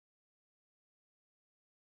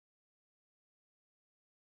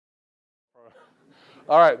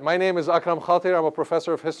All right, my name is Akram Khatir. I'm a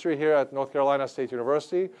professor of history here at North Carolina State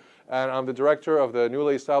University, and I'm the director of the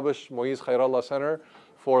newly established Khayrallah Center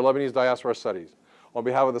for Lebanese Diaspora Studies. On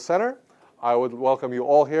behalf of the center, I would welcome you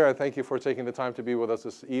all here and thank you for taking the time to be with us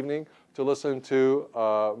this evening to listen to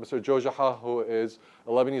Mr. Joe Geha, who is a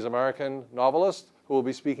Lebanese-American novelist, who will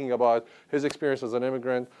be speaking about his experience as an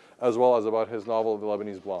immigrant as well as about his novel, The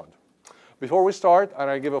Lebanese Blonde. Before we start, and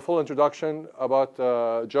I give a full introduction about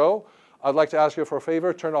Joe, I'd like to ask you for a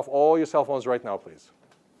favor. Turn off all your cell phones right now, please.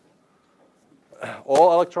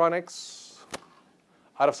 All electronics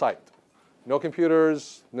out of sight. No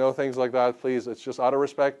computers, no things like that, please. It's just out of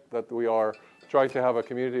respect that we are trying to have a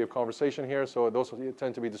community of conversation here, so those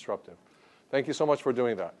tend to be disruptive. Thank you so much for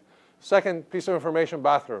doing that. Second piece of information,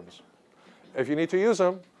 bathrooms. If you need to use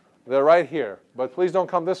them, they're right here. But please don't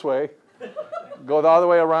come this way. Go the other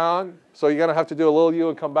way around. So you're going to have to do a little U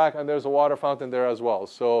and come back, and there's a water fountain there as well.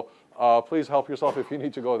 So please help yourself if you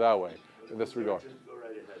need to go that way in this regard.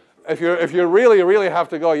 If you really, really have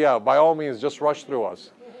to go, yeah, by all means, just rush through us.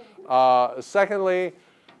 Secondly,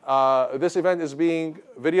 this event is being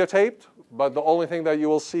videotaped, but the only thing that you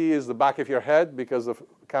will see is the back of your head because the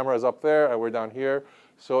camera is up there and we're down here.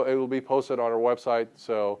 So it will be posted on our website.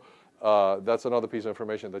 So that's another piece of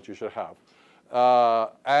information that you should have.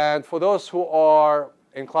 And for those who are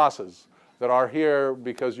in classes that are here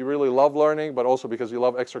because you really love learning, but also because you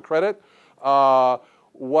love extra credit,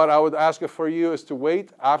 what I would ask for you is to wait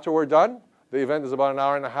after we're done. The event is about an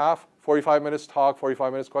hour and a half, 45 minutes talk,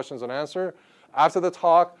 45 minutes questions and answer. After the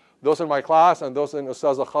talk, those in my class and those in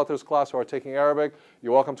Ustaz Khatir's class who are taking Arabic,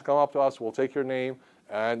 you're welcome to come up to us. We'll take your name,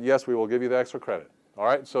 and yes, we will give you the extra credit. All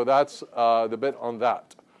right, so that's the bit on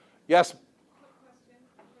that. Yes?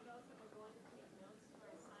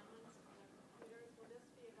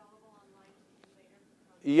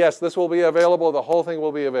 Yes, this will be available. The whole thing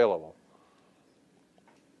will be available.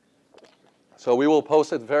 So we will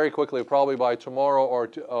post it very quickly, probably by tomorrow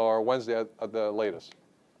or Wednesday at the latest.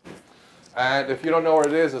 And if you don't know where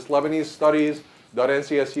it is, it's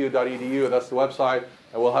LebaneseStudies.ncsu.edu. That's the website,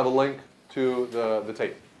 and we'll have a link to the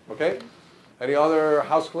tape. Okay? Any other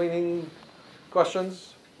house cleaning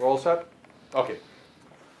questions? We're all set? Okay.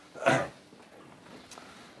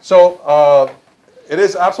 So it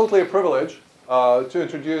is absolutely a privilege to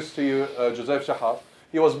introduce to you Joseph Geha.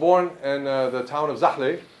 He was born in the town of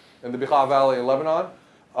Zahle in the Bekaa Valley in Lebanon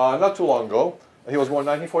not too long ago. He was born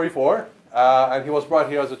in 1944, and he was brought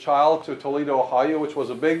here as a child to Toledo, Ohio, which was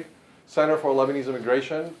a big center for Lebanese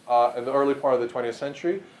immigration in the early part of the 20th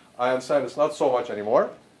century. I understand it's not so much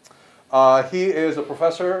anymore. He is a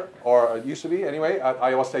professor, or used to be anyway, at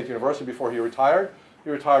Iowa State University before he retired.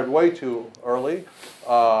 He retired way too early.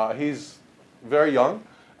 He's very young,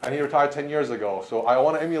 and he retired 10 years ago. So I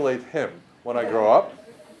want to emulate him when I grow up.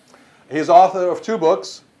 He's author of 2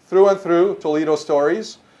 books, Through and Through, Toledo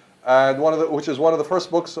Stories, and which is one of the first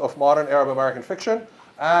books of modern Arab-American fiction,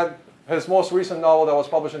 and his most recent novel that was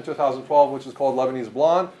published in 2012, which is called Lebanese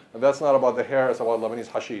Blonde, and that's not about the hair, it's about Lebanese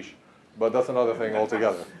hashish, but that's another thing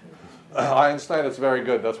altogether. I understand it's very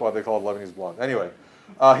good, that's why they call it Lebanese Blonde. Anyway,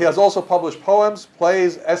 he has also published poems,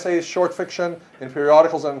 plays, essays, short fiction in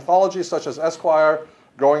periodicals and anthologies such as Esquire,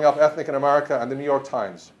 Growing Up Ethnic in America, and the New York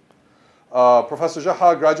Times. Professor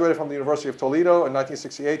Geha graduated from the University of Toledo in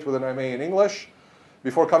 1968 with an MA in English.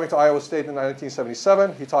 Before coming to Iowa State in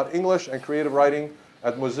 1977, he taught English and creative writing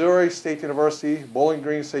at Missouri State University, Bowling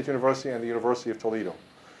Green State University, and the University of Toledo.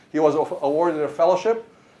 He was awarded a fellowship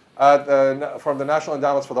from the National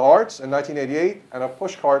Endowments for the Arts in 1988 and a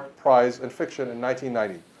Pushcart Prize in Fiction in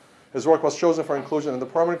 1990. His work was chosen for inclusion in the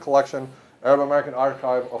permanent collection Arab-American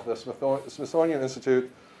Archive of the Smithsonian Institute,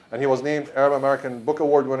 and he was named Arab-American Book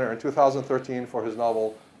Award winner in 2013 for his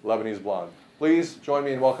novel, Lebanese Blonde. Please join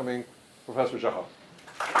me in welcoming Professor Geha.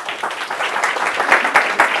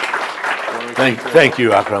 Thank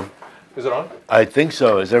you, Akram. Is it on? I think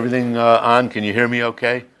so. Is everything on? Can you hear me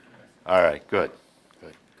okay? All right, good.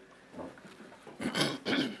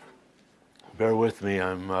 Bear with me.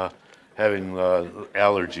 I'm having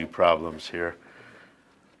allergy problems here.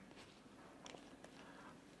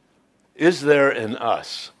 Is there an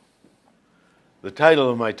us? The title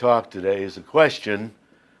of my talk today is a question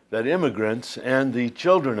that immigrants and the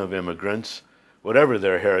children of immigrants, whatever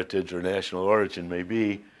their heritage or national origin may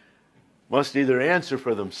be, must either answer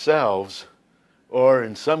for themselves or,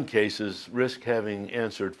 in some cases, risk having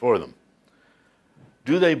answered for them.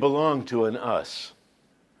 Do they belong to an us?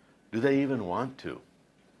 Do they even want to?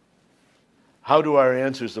 How do our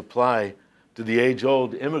answers apply to the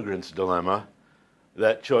age-old immigrant's dilemma,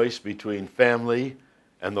 that choice between family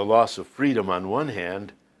and the loss of freedom on one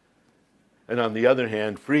hand, and on the other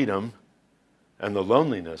hand, freedom and the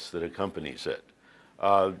loneliness that accompanies it.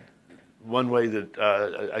 One way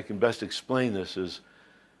that I can best explain this is,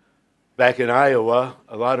 back in Iowa,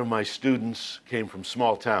 a lot of my students came from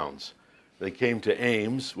small towns. They came to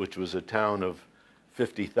Ames, which was a town of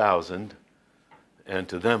 50,000, and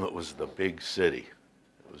to them it was the big city.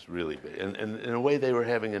 It was really big. And in a way, they were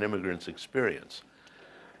having an immigrant's experience.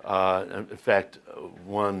 In fact,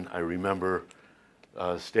 one I remember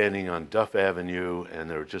standing on Duff Avenue, and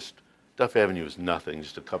there were just, Duff Avenue was nothing,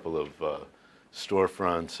 just a couple of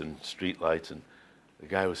storefronts and street lights, and the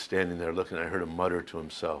guy was standing there looking. I heard him mutter to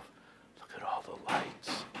himself, "Look at all the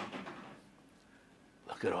lights.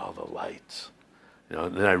 Look at all the lights." You know,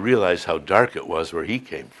 and then I realized how dark it was where he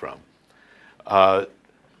came from.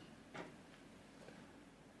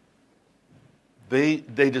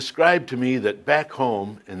 They described to me that back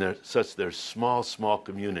home, in their small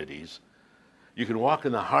communities, you can walk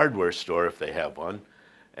in the hardware store if they have one,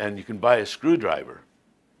 and you can buy a screwdriver.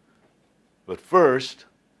 But first,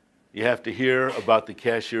 you have to hear about the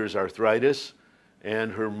cashier's arthritis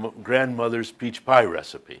and her grandmother's peach pie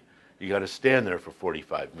recipe. You got to stand there for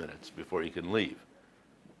 45 minutes before you can leave.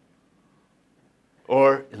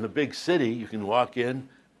 Or in the big city, you can walk in,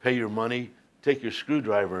 pay your money, take your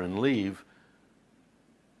screwdriver and leave,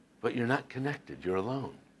 but you're not connected, you're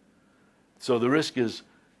alone. So the risk is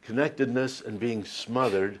connectedness and being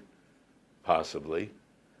smothered, possibly,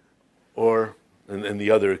 or, and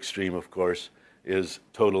the other extreme, of course, is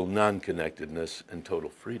total non-connectedness and total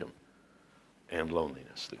freedom and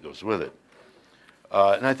loneliness that goes with it.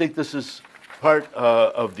 And I think this is part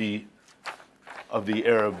of the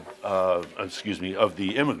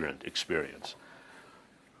immigrant experience.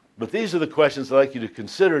 But these are the questions I'd like you to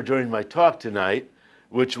consider during my talk tonight,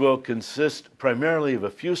 which will consist primarily of a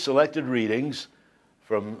few selected readings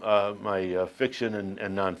from my fiction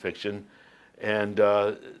and nonfiction. And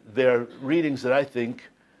they're readings that I think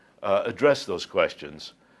address those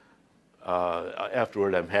questions.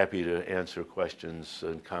 Afterward, I'm happy to answer questions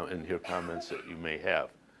and hear comments that you may have.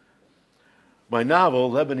 My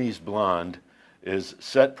novel, Lebanese Blonde, is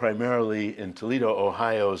set primarily in Toledo,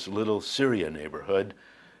 Ohio's Little Syria neighborhood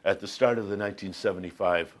at the start of the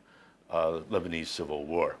 1975 Lebanese Civil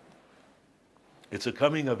War. It's a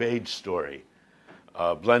coming-of-age story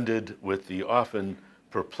blended with the often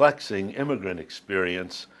perplexing immigrant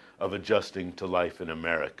experience of adjusting to life in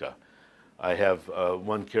America. I have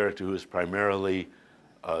one character who is primarily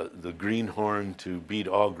the greenhorn to beat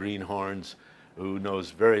all greenhorns, who knows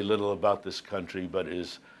very little about this country but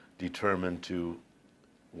is determined to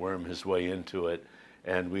worm his way into it.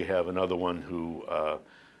 And we have another one who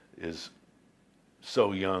is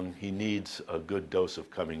so young he needs a good dose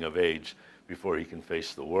of coming of age before he can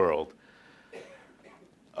face the world.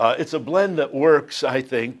 It's a blend that works, I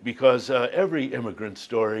think, because every immigrant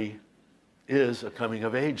story is a coming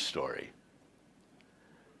of age story.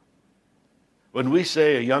 When we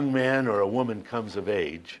say a young man or a woman comes of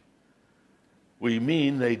age, we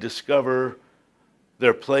mean they discover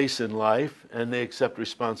their place in life and they accept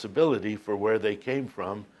responsibility for where they came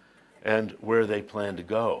from and where they plan to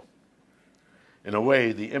go. In a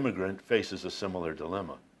way, the immigrant faces a similar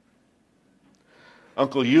dilemma.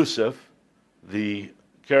 Uncle Yusuf, the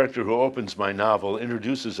character who opens my novel,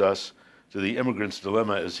 introduces us to the immigrant's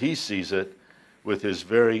dilemma as he sees it with his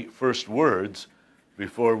very first words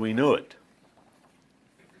before we knew it.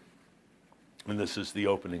 And this is the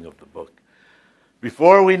opening of the book.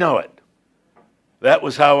 Before we know it. That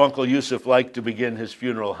was how Uncle Yusuf liked to begin his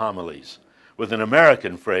funeral homilies, with an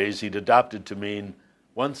American phrase he'd adopted to mean,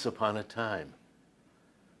 once upon a time.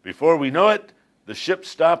 Before we know it, the ships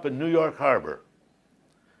stop in New York Harbor,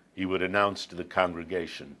 he would announce to the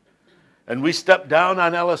congregation. And we stepped down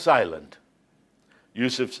on Ellis Island.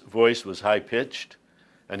 Yusuf's voice was high-pitched,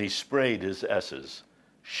 and he sprayed his S's.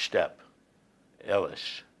 Stepp,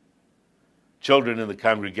 Ellis. Children in the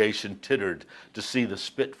congregation tittered to see the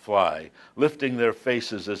spit fly, lifting their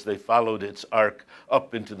faces as they followed its arc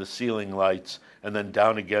up into the ceiling lights and then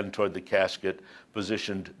down again toward the casket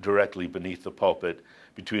positioned directly beneath the pulpit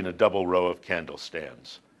between a double row of candle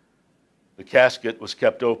stands. The casket was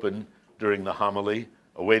kept open during the homily,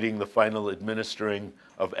 awaiting the final administering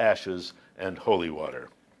of ashes and holy water.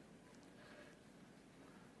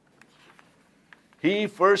 He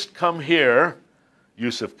first come here,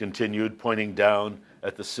 Yusuf continued, pointing down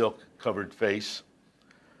at the silk-covered face,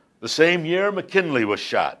 the same year McKinley was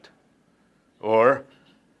shot. Or,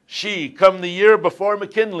 she come the year before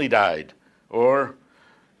McKinley died. Or,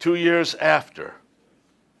 2 years after.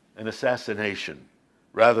 An assassination,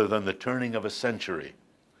 rather than the turning of a century,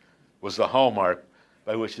 was the hallmark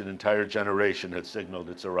by which an entire generation had signaled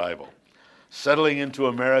its arrival. Settling into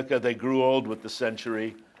America, they grew old with the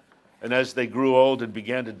century. And as they grew old and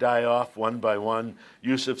began to die off one by one,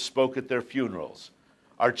 Yusuf spoke at their funerals.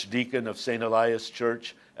 Archdeacon of St. Elias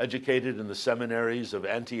Church, educated in the seminaries of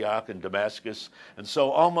Antioch and Damascus, and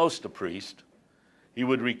so almost a priest, he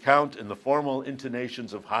would recount in the formal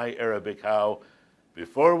intonations of High Arabic how,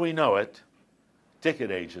 before we know it,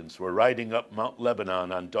 ticket agents were riding up Mount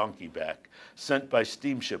Lebanon on donkey back, sent by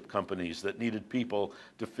steamship companies that needed people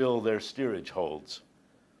to fill their steerage holds.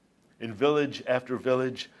 In village after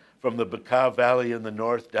village, from the Bekaa Valley in the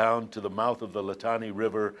north down to the mouth of the Litani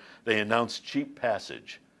River, they announced cheap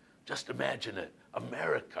passage. Just imagine it,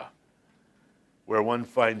 America, where one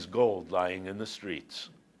finds gold lying in the streets.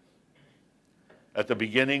 At the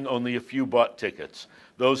beginning, only a few bought tickets.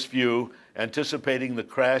 Those few, anticipating the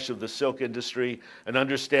crash of the silk industry and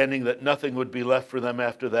understanding that nothing would be left for them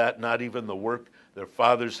after that, not even the work their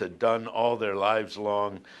fathers had done all their lives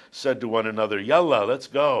long, said to one another, "Yallah, let's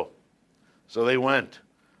go." So they went,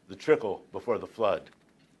 the trickle before the flood.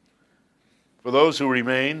 For those who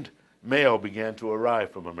remained, mail began to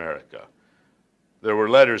arrive from America. There were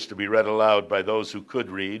letters to be read aloud by those who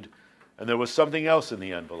could read, and there was something else in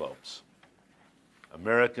the envelopes.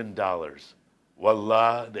 American dollars.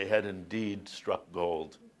 Wallah, they had indeed struck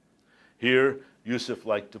gold. Here, Yusuf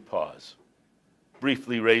liked to pause,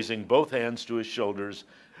 briefly raising both hands to his shoulders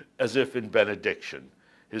as if in benediction,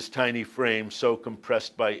 his tiny frame so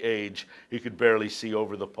compressed by age he could barely see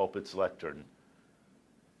over the pulpit's lectern.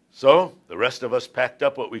 So the rest of us packed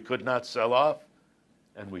up what we could not sell off,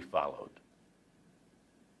 and we followed.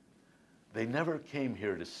 They never came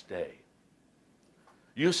here to stay.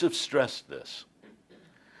 Yusuf stressed this.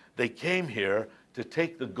 They came here to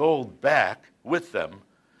take the gold back with them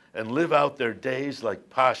and live out their days like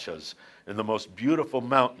pashas in the most beautiful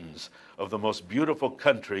mountains of the most beautiful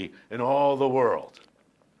country in all the world.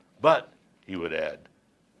 But, he would add,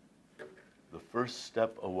 the first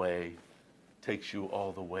step away takes you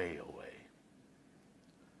all the way away.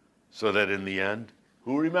 So that in the end,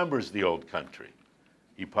 who remembers the old country?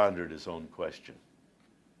 He pondered his own question.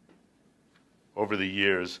 Over the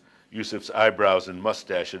years, Yusuf's eyebrows and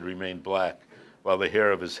mustache had remained black, while the hair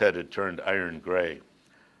of his head had turned iron gray.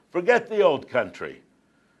 Forget the old country.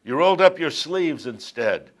 You rolled up your sleeves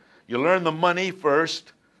instead. You learned the money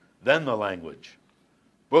first, then the language.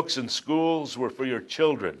 Books and schools were for your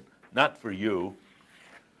children, not for you.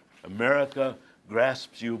 America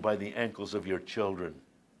grasps you by the ankles of your children.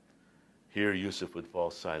 Here Yusuf would fall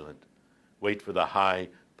silent, wait for the high,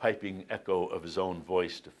 piping echo of his own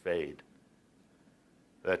voice to fade.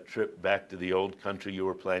 That trip back to the old country you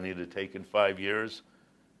were planning to take in 5 years,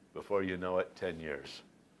 before you know it, 10 years.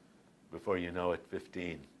 Before you know it,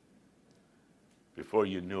 15. Before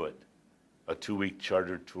you knew it, a 2-week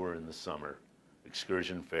chartered tour in the summer,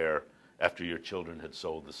 excursion fare after your children had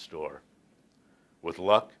sold the store. With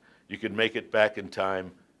luck, you could make it back in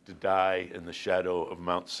time to die in the shadow of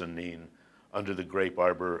Mount Sanin, under the grape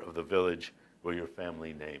arbor of the village where your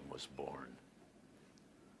family name was born.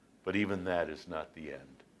 But even that is not the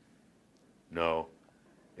end. No,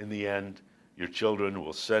 in the end, your children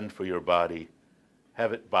will send for your body,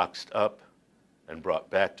 have it boxed up, and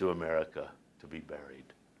brought back to America to be buried.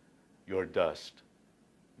 Your dust,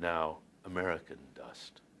 now American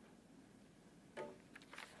dust.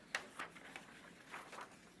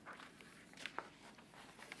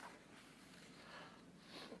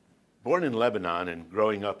 Born in Lebanon and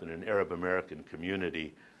growing up in an Arab-American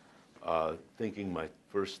community, thinking my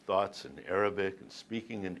first thoughts in Arabic and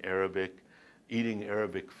speaking in Arabic, eating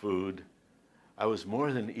Arabic food, I was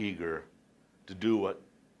more than eager to do what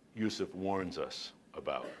Yusuf warns us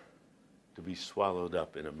about, to be swallowed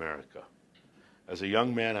up in America. As a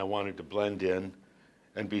young man, I wanted to blend in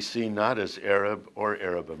and be seen not as Arab or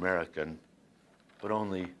Arab-American, but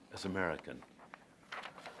only as American.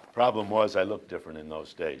 Problem was, I looked different in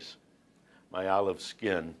those days. My olive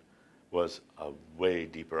skin was a way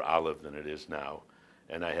deeper olive than it is now,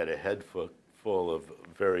 and I had a head full of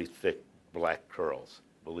very thick black curls,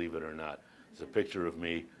 believe it or not. It's a picture of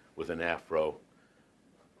me with an afro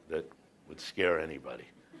that would scare anybody.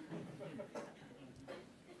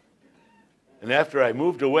 And after I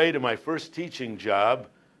moved away to my first teaching job,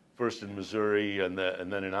 first in Missouri and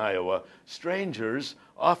then in Iowa, strangers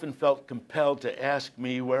often felt compelled to ask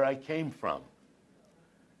me where I came from,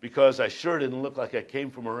 because I sure didn't look like I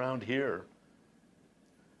came from around here.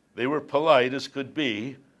 They were polite as could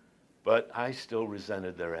be, but I still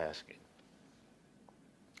resented their asking.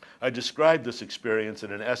 I described this experience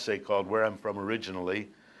in an essay called Where I'm From Originally,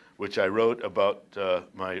 which I wrote about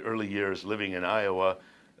my early years living in Iowa,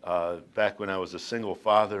 back when I was a single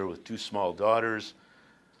father with 2 small daughters.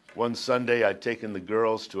 One Sunday, I'd taken the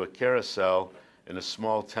girls to a carousel in a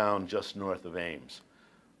small town just north of Ames.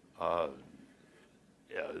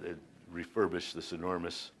 They refurbished this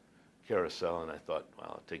enormous carousel, and I thought, well,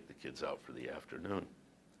 I'll take the kids out for the afternoon.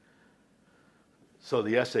 So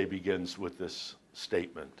the essay begins with this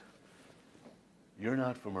statement. You're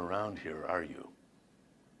not from around here, are you?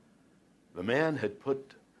 The man had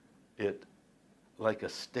put it like a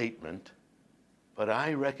statement, but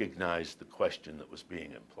I recognized the question that was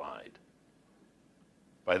being implied.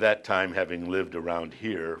 By that time, having lived around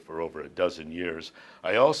here for over a dozen years,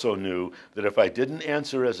 I also knew that if I didn't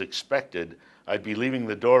answer as expected, I'd be leaving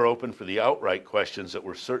the door open for the outright questions that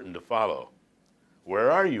were certain to follow.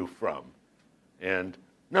 Where are you from? And,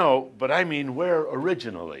 no, but I mean where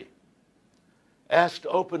originally? Asked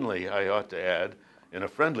openly, I ought to add, in a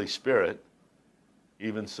friendly spirit.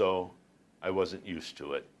 Even so, I wasn't used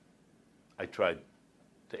to it. I tried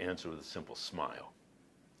to answer with a simple smile.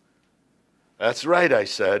 That's right, I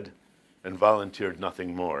said, and volunteered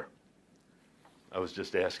nothing more. I was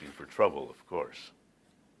just asking for trouble, of course.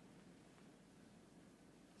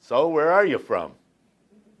 So, where are you from?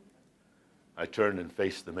 I turned and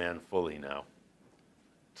faced the man fully now.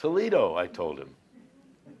 Toledo, I told him,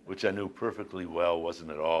 which I knew perfectly well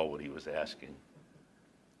wasn't at all what he was asking.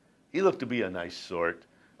 He looked to be a nice sort,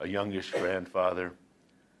 a youngish grandfather.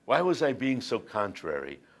 Why was I being so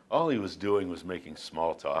contrary? All he was doing was making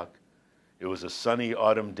small talk. It was a sunny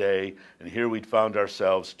autumn day, and here we'd found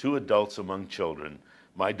ourselves, two adults among children,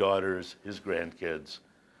 my daughters, his grandkids,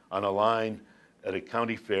 on a line at a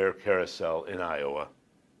county fair carousel in Iowa.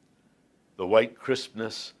 The white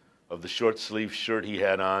crispness of the short-sleeved shirt he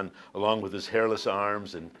had on, along with his hairless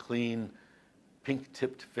arms and clean,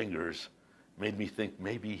 pink-tipped fingers, made me think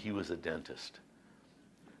maybe he was a dentist.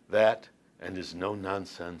 That and his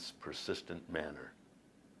no-nonsense, persistent manner.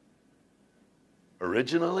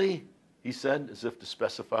 Originally, he said, as if to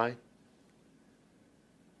specify.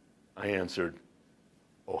 I answered,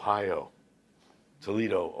 Ohio,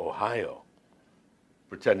 Toledo, Ohio,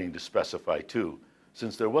 pretending to specify too,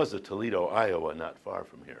 since there was a Toledo, Iowa not far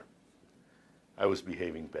from here. I was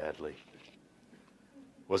behaving badly.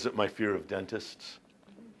 Was it my fear of dentists?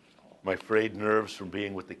 My frayed nerves from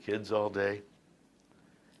being with the kids all day?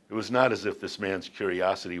 It was not as if this man's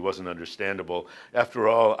curiosity wasn't understandable. After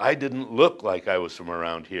all, I didn't look like I was from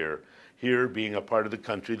around here. Here being a part of the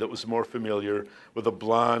country that was more familiar with a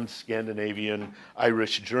blonde, Scandinavian,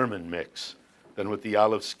 Irish-German mix than with the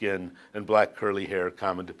olive skin and black curly hair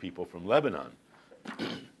common to people from Lebanon.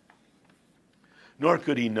 Nor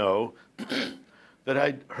could he know that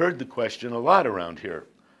I'd heard the question a lot around here.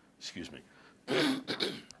 Excuse me.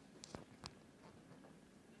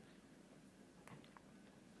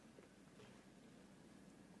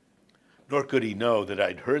 Nor could he know that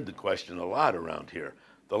I'd heard the question a lot around here,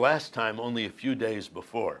 the last time only a few days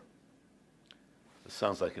before. This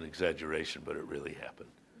sounds like an exaggeration, but it really happened.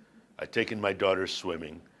 I'd taken my daughters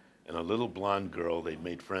swimming, and a little blonde girl they'd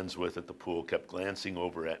made friends with at the pool kept glancing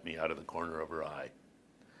over at me out of the corner of her eye.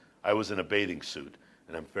 I was in a bathing suit,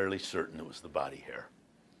 and I'm fairly certain it was the body hair.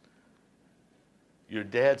 Your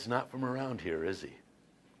dad's not from around here, is he?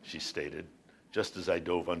 She stated, just as I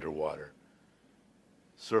dove underwater.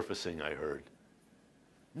 Surfacing, I heard.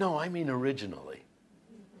 No, I mean originally.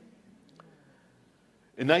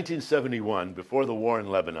 In 1971, before the war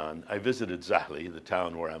in Lebanon, I visited Zahli, the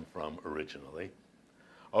town where I'm from originally.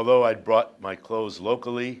 Although I'd brought my clothes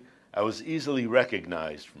locally, I was easily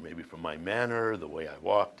recognized, maybe from my manner, the way I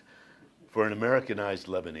walked, for an Americanized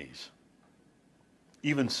Lebanese.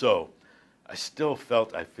 Even so, I still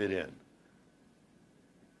felt I fit in.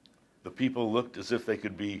 The people looked as if they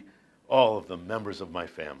could be all of them members of my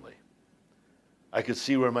family. I could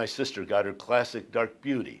see where my sister got her classic dark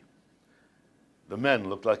beauty. The men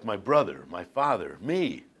looked like my brother, my father,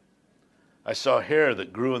 me. I saw hair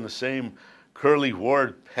that grew in the same curly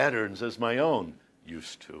ward patterns as my own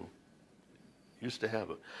used to have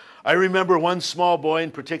it. I remember one small boy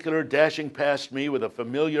in particular dashing past me with a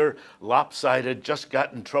familiar, lopsided,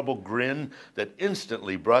 just-got-in-trouble grin that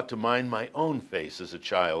instantly brought to mind my own face as a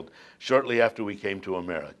child shortly after we came to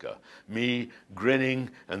America. Me grinning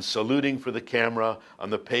and saluting for the camera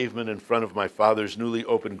on the pavement in front of my father's newly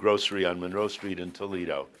opened grocery on Monroe Street in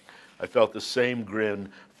Toledo. I felt the same grin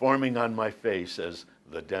forming on my face as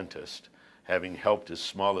the dentist, having helped his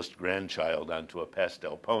smallest grandchild onto a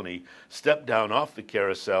pastel pony, stepped down off the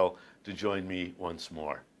carousel to join me once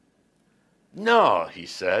more. No, he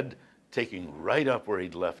said, taking right up where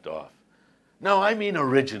he'd left off. No, I mean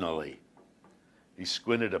originally. He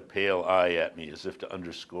squinted a pale eye at me as if to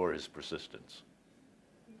underscore his persistence.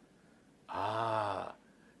 Ah,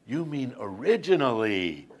 you mean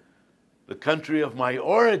originally, The country of my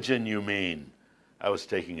origin, you mean? I was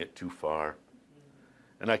taking it too far.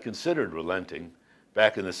 And I considered relenting.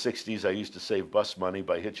 Back in the 60s, I used to save bus money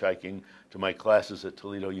by hitchhiking to my classes at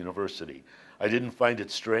Toledo University. I didn't find it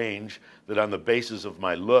strange that on the basis of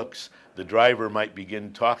my looks, the driver might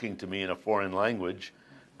begin talking to me in a foreign language,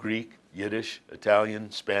 Greek, Yiddish, Italian,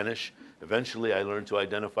 Spanish. Eventually, I learned to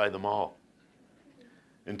identify them all.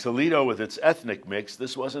 In Toledo, with its ethnic mix,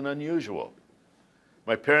 this wasn't unusual.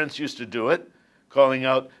 My parents used to do it, calling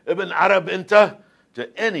out, "Ibn Arab inta,"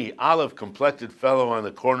 to any olive-complected fellow on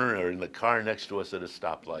the corner or in the car next to us at a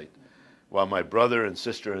stoplight, while my brother and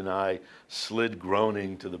sister and I slid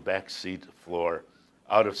groaning to the back seat floor,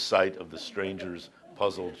 out of sight of the stranger's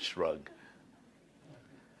puzzled shrug.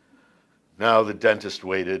 Now the dentist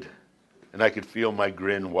waited, and I could feel my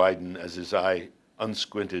grin widen as his eye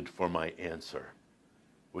unsquinted for my answer,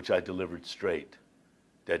 which I delivered straight,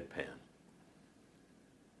 deadpan.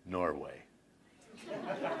 Norway.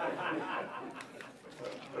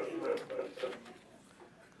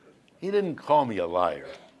 He didn't call me a liar.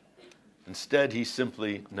 Instead, he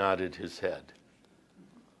simply nodded his head.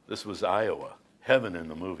 This was Iowa, heaven in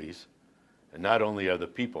the movies. And not only are the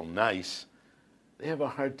people nice, they have a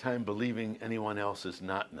hard time believing anyone else is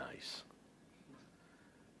not nice.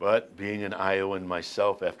 But being an Iowan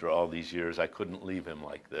myself after all these years, I couldn't leave him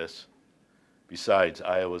like this. Besides,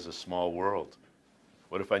 Iowa's a small world.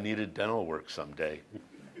 What if I needed dental work someday?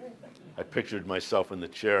 I pictured myself in the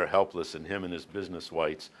chair, helpless, and him and his business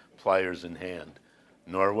whites, pliers in hand.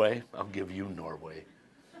 Norway? I'll give you Norway.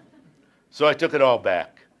 So I took it all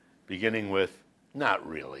back, beginning with, not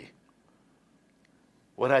really.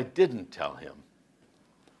 What I didn't tell him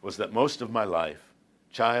was that most of my life,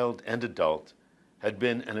 child and adult, had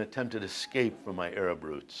been an attempted escape from my Arab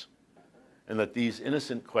roots, and that these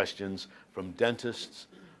innocent questions from dentists,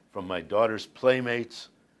 from my daughter's playmates,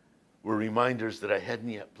 were reminders that I hadn't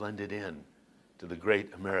yet blended in to the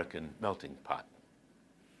great American melting pot.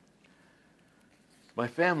 My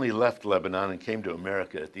family left Lebanon and came to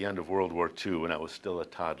America at the end of World War II when I was still a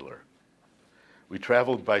toddler. We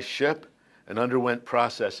traveled by ship and underwent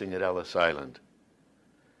processing at Ellis Island.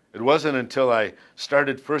 It wasn't until I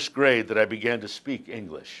started first grade that I began to speak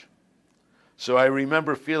English. So I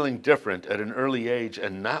remember feeling different at an early age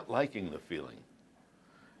and not liking the feeling.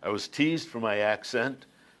 I was teased for my accent,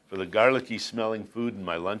 for the garlicky smelling food in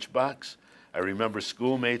my lunchbox. I remember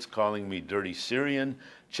schoolmates calling me dirty Syrian,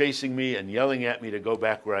 chasing me and yelling at me to go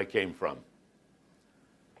back where I came from.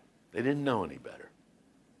 They didn't know any better.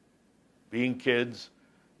 Being kids,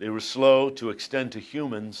 they were slow to extend to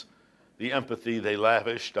humans the empathy they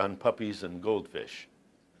lavished on puppies and goldfish.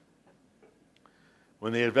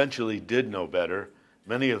 When they eventually did know better,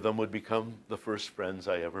 many of them would become the first friends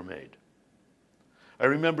I ever made. I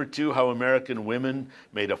remember, too, how American women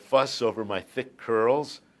made a fuss over my thick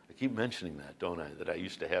curls. I keep mentioning that, don't I, that I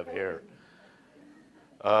used to have hair.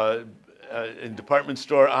 In department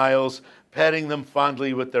store aisles, patting them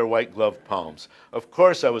fondly with their white-gloved palms. Of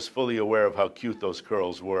course, I was fully aware of how cute those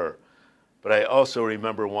curls were, but I also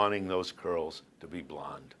remember wanting those curls to be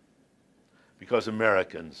blonde. Because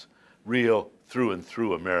Americans, real through and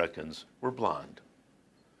through Americans, were blonde.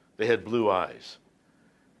 They had blue eyes.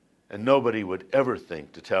 And nobody would ever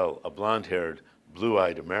think to tell a blonde-haired,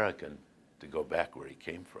 blue-eyed American to go back where he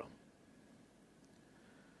came from.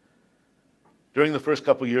 During the first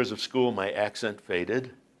couple years of school, my accent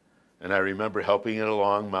faded, and I remember helping it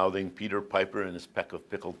along, mouthing Peter Piper and his peck of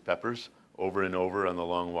pickled peppers over and over on the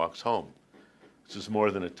long walks home. This is more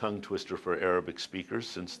than a tongue twister for Arabic speakers,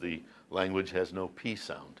 since the language has no P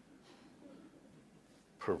sound.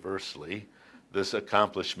 Perversely, this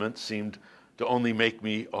accomplishment seemed to only make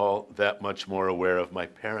me all that much more aware of my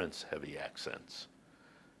parents' heavy accents.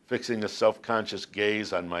 Fixing a self-conscious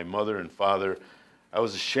gaze on my mother and father, I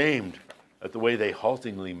was ashamed at the way they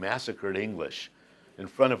haltingly massacred English in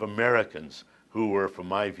front of Americans who were, from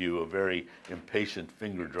my view, a very impatient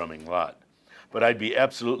finger-drumming lot. But I'd be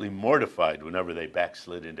absolutely mortified whenever they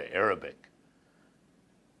backslid into Arabic.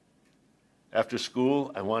 After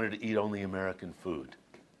school, I wanted to eat only American food.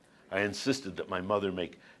 I insisted that my mother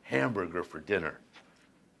make hamburger for dinner.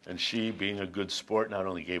 And she, being a good sport, not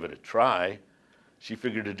only gave it a try, she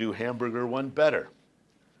figured to do hamburger one better.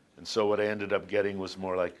 And so what I ended up getting was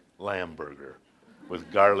more like lamb burger,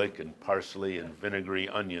 with garlic and parsley and vinegary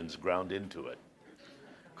onions ground into it.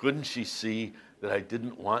 Couldn't she see that I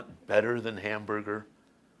didn't want better than hamburger?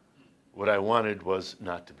 What I wanted was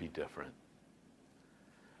not to be different.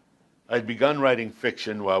 I'd begun writing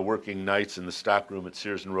fiction while working nights in the stockroom at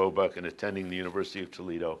Sears and Roebuck and attending the University of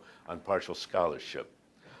Toledo on partial scholarship.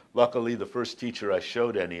 Luckily, the first teacher I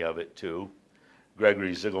showed any of it to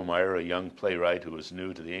Gregory Ziegelmeyer, a young playwright who was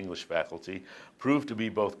new to the English faculty, proved to be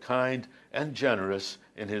both kind and generous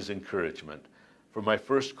in his encouragement. For my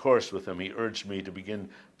first course with him, he urged me to begin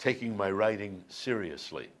taking my writing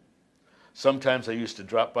seriously. Sometimes I used to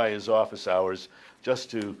drop by his office hours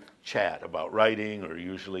just to chat about writing or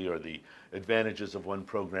the advantages of one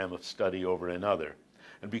program of study over another.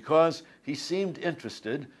 And because he seemed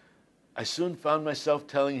interested, I soon found myself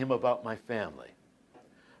telling him about my family,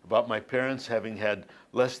 about my parents having had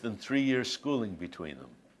less than 3 years schooling between them,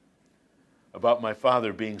 about my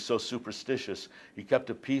father being so superstitious he kept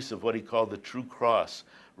a piece of what he called the true cross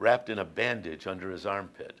wrapped in a bandage under his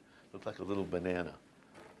armpit. Looked like a little banana.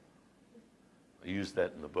 I used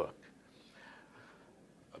that in the book.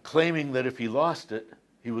 Claiming that if he lost it,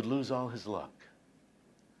 he would lose all his luck.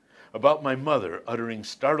 About my mother uttering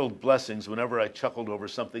startled blessings whenever I chuckled over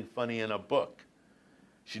something funny in a book.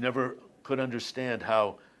 She never could understand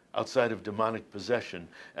how, outside of demonic possession,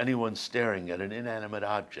 anyone staring at an inanimate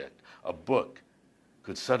object, a book,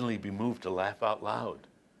 could suddenly be moved to laugh out loud.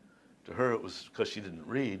 To her, it was because she didn't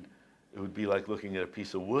read. It would be like looking at a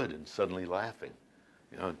piece of wood and suddenly laughing.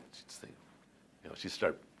 She'd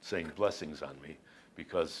start saying blessings on me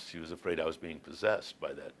because she was afraid I was being possessed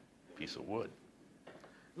by that piece of wood.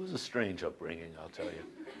 It was a strange upbringing, I'll tell you.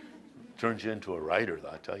 Turns you into a writer,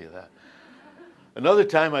 I'll tell you that. Another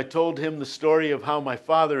time I told him the story of how my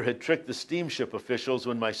father had tricked the steamship officials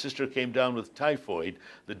when my sister came down with typhoid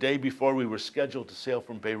the day before we were scheduled to sail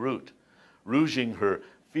from Beirut, rouging her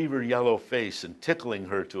fever yellow face and tickling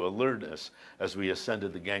her to alertness as we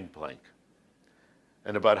ascended the gangplank.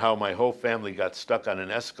 And about how my whole family got stuck on an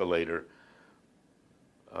escalator.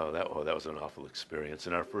 That was an awful experience.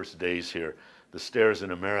 In our first days here, the stairs in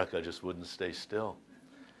America just wouldn't stay still.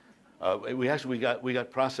 We got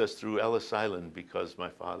processed through Ellis Island because my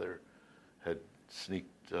father had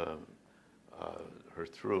sneaked her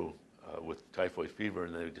through with typhoid fever,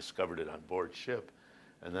 and they discovered it on board ship.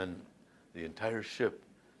 And then the entire ship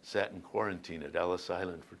sat in quarantine at Ellis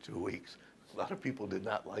Island for 2 weeks. A lot of people did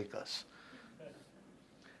not like us.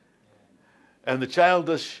 And the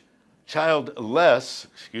childless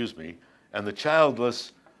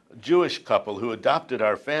Jewish couple who adopted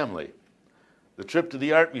our family. The trip to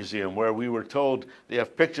the art museum where we were told they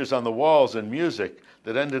have pictures on the walls and music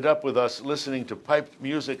that ended up with us listening to piped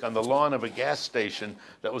music on the lawn of a gas station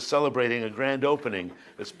that was celebrating a grand opening,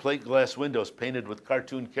 its plate glass windows painted with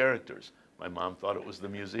cartoon characters. My mom thought it was the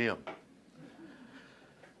museum.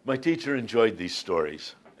 My teacher enjoyed these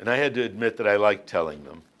stories, and I had to admit that I liked telling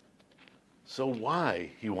them. So why,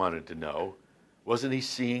 he wanted to know, wasn't he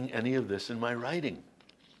seeing any of this in my writing?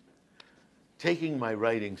 Taking my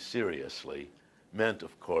writing seriously meant,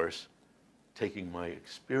 of course, taking my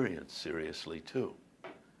experience seriously too,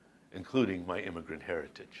 including my immigrant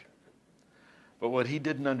heritage. But what he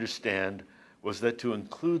didn't understand was that to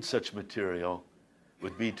include such material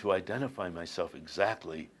would be to identify myself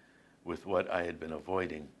exactly with what I had been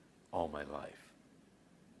avoiding all my life.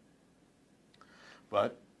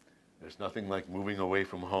 But there's nothing like moving away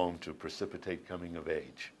from home to precipitate coming of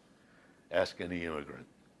age. Ask any immigrant.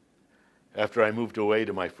 After I moved away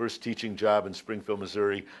to my first teaching job in Springfield,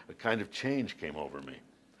 Missouri, a kind of change came over me.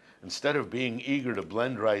 Instead of being eager to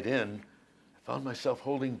blend right in, I found myself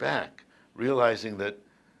holding back, realizing that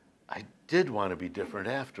I did want to be different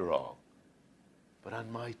after all, but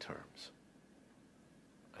on my terms.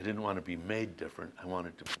 I didn't want to be made different. I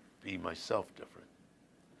wanted to be myself different.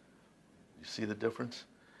 You see the difference?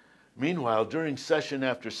 Meanwhile, during session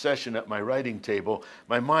after session at my writing table,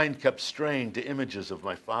 my mind kept straying to images of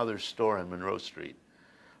my father's store on Monroe Street.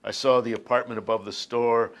 I saw the apartment above the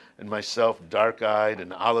store and myself dark-eyed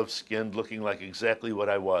and olive-skinned, looking like exactly what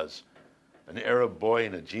I was, an Arab boy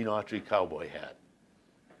in a Gene Autry cowboy hat.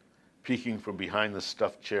 Peeking from behind the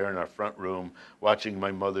stuffed chair in our front room, watching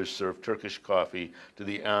my mother serve Turkish coffee to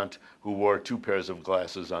the aunt who wore 2 pairs of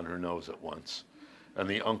glasses on her nose at once, and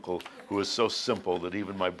the uncle who was so simple that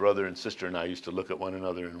even my brother and sister and I used to look at one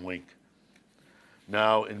another and wink.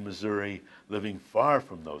 Now in Missouri, living far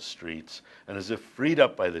from those streets, and as if freed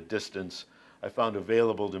up by the distance, I found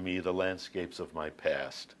available to me the landscapes of my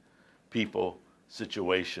past. People,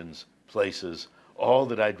 situations, places, all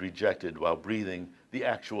that I'd rejected while breathing the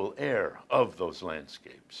actual air of those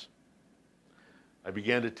landscapes. I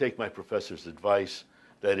began to take my professor's advice.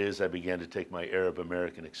 That is, I began to take my Arab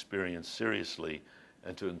American experience seriously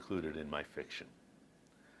and to include it in my fiction.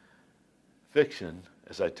 Fiction,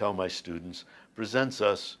 as I tell my students, presents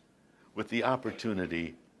us with the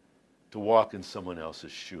opportunity to walk in someone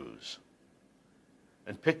else's shoes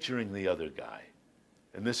and picturing the other guy,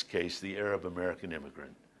 in this case the Arab American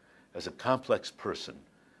immigrant, as a complex person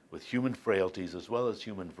with human frailties as well as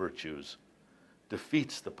human virtues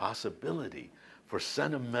defeats the possibility for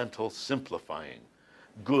sentimental simplifying,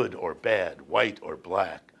 good or bad, white or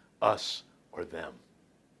black, us or them.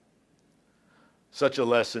 Such a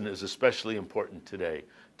lesson is especially important today,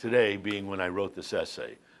 today being when I wrote this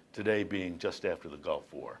essay, today being just after the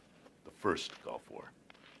Gulf War, the first Gulf War.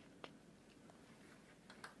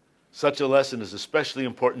 Such a lesson is especially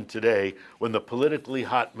important today when the politically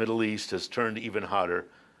hot Middle East has turned even hotter,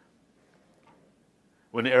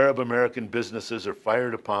 when Arab American businesses are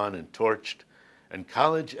fired upon and torched, and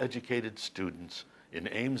college-educated students in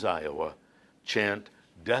Ames, Iowa, chant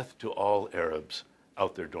 "Death to all Arabs"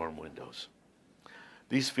 out their dorm windows.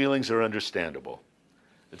 These feelings are understandable.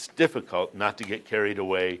 It's difficult not to get carried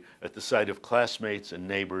away at the sight of classmates and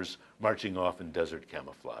neighbors marching off in desert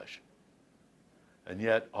camouflage. And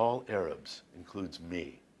yet, all Arabs includes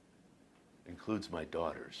me, includes my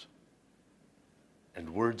daughters.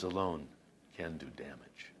 And words alone can do damage.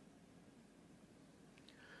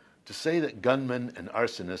 To say that gunmen and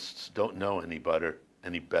arsonists don't know any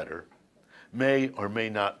better may or may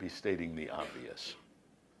not be stating the obvious.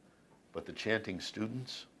 But the chanting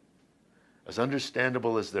students, as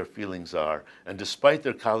understandable as their feelings are, and despite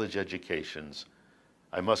their college educations,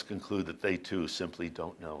 I must conclude that they too simply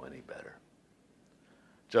don't know any better.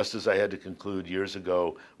 Just as I had to conclude years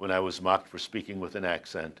ago when I was mocked for speaking with an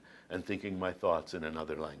accent and thinking my thoughts in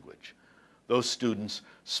another language. Those students,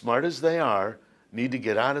 smart as they are, need to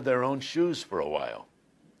get out of their own shoes for a while.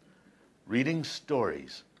 Reading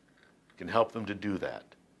stories can help them to do that.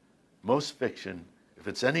 Most fiction, if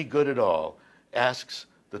it's any good at all, asks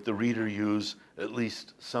that the reader use at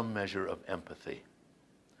least some measure of empathy,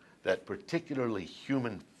 that particularly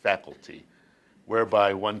human faculty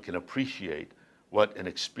whereby one can appreciate what an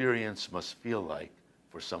experience must feel like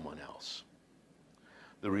for someone else.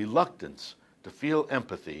 The reluctance to feel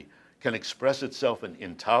empathy can express itself in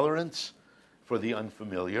intolerance for the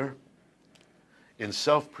unfamiliar, in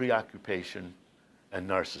self-preoccupation and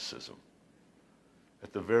narcissism.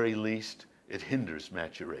 At the very least, it hinders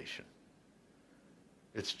maturation.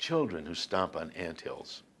 It's children who stomp on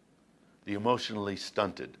anthills, the emotionally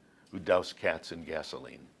stunted who douse cats in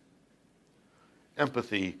gasoline.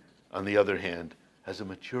 Empathy, on the other hand, has a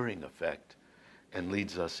maturing effect and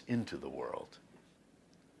leads us into the world.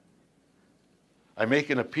 I make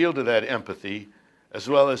an appeal to that empathy as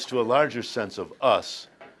well as to a larger sense of us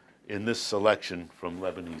in this selection from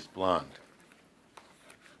Lebanese Blonde,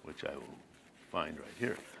 which I will find right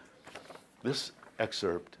here. This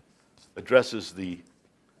excerpt addresses the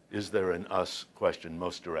 "is there an us" question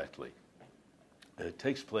most directly. It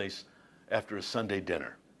takes place after a Sunday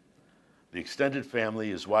dinner. The extended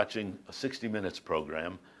family is watching a 60 Minutes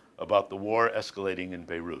program about the war escalating in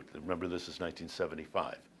Beirut. Remember, this is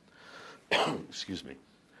 1975. Excuse me.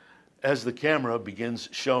 As the camera begins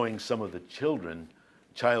showing some of the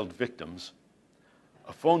child victims,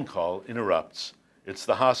 a phone call interrupts. It's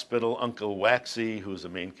the hospital. Uncle Waxy, who's the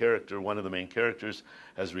main character, one of the main characters,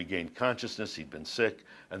 has regained consciousness. He'd been sick,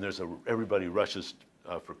 and everybody rushes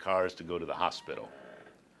for cars to go to the hospital.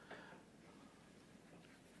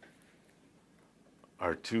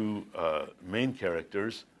 Our two main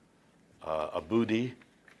characters, Aboudi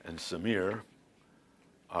and Samir,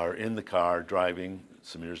 are in the car driving.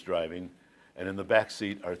 Samir's driving, and in the back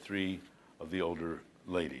seat are three of the older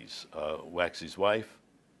ladies, Waxy's wife,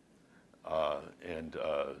 and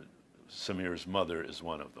Samir's mother is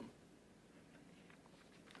one of them.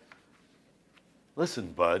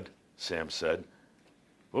 "Listen, Bud," Sam said,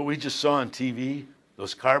 "what we just saw on TV,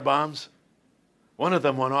 those car bombs, one of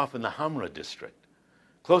them went off in the Hamra district,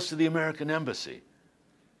 close to the American embassy.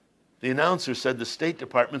 The announcer said the State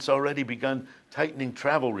Department's already begun tightening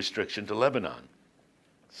travel restriction to Lebanon."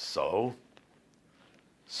 So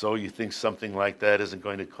you think something like that isn't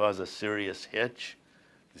going to cause a serious hitch?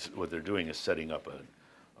 What they're doing is setting up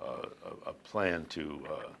a plan to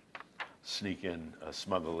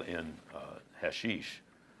smuggle in hashish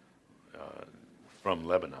from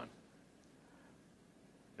Lebanon.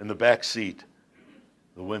 In the back seat,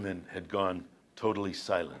 the women had gone totally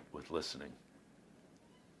silent with listening.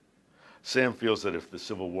 Sam feels that if the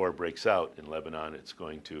civil war breaks out in Lebanon, it's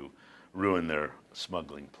going to ruin their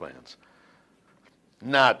smuggling plans.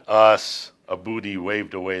 "Not us," Aboudi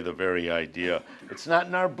waved away the very idea. "It's not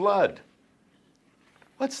in our blood."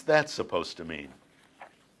 What's that supposed to mean?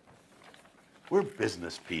 We're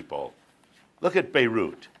business people. Look at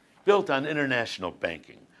Beirut, built on international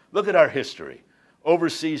banking. Look at our history.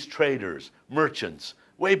 Overseas traders, merchants,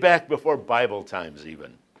 way back before Bible times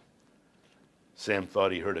even. Sam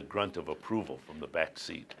thought he heard a grunt of approval from the back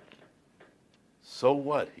seat. "So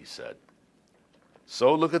what?" he said.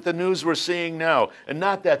 So look at the news we're seeing now, and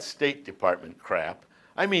not that State Department crap.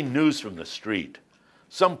 I mean news from the street.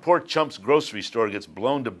 Some poor chump's grocery store gets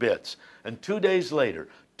blown to bits, and 2 days later,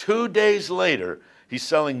 he's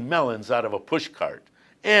selling melons out of a pushcart,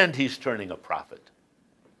 and he's turning a profit.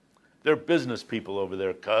 They're business people over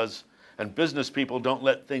there, cuz, and business people don't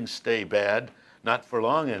let things stay bad, not for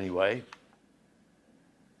long anyway.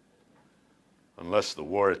 Unless the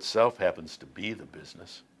war itself happens to be the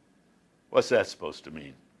business. What's that supposed to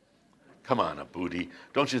mean? Come on, Aboudi,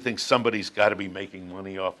 don't you think somebody's got to be making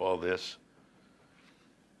money off all this?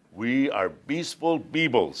 We are peaceful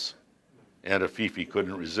beebles. Aunt Afifi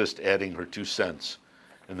couldn't resist adding her 2 cents.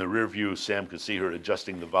 In the rear view, Sam could see her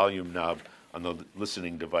adjusting the volume knob on the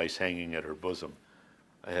listening device hanging at her bosom.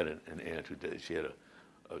 I had an aunt who did.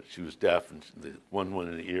 She was deaf, and the one went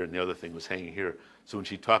in the ear, and the other thing was hanging here. So when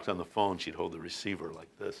she talked on the phone, she'd hold the receiver like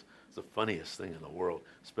this. It's the funniest thing in the world,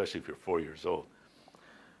 especially if you're 4 years old.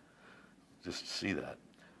 Just to see that.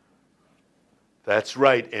 That's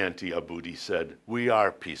right, Auntie, Aboudi said. We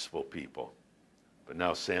are peaceful people. But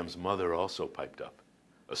now Sam's mother also piped up,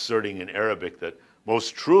 asserting in Arabic that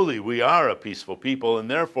most truly we are a peaceful people, and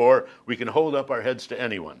therefore we can hold up our heads to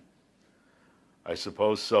anyone. I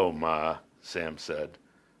suppose so, Ma, Sam said.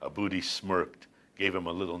 Aboudi smirked, gave him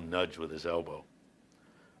a little nudge with his elbow.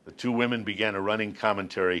 The 2 women began a running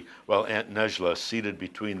commentary while Aunt Najla, seated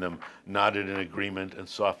between them, nodded in agreement and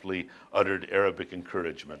softly uttered Arabic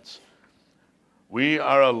encouragements. We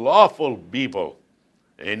are a lawful people.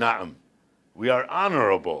 Na'am. We are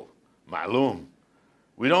honorable. Ma'loom.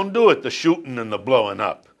 We don't do it the shooting and the blowing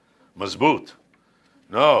up. Mazboot.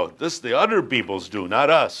 No, this the other peoples do, not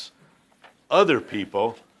us. Other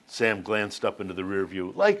people, Sam glanced up into the rear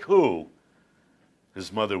view. Like who?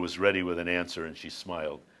 His mother was ready with an answer, and she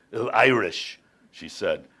smiled. Irish, she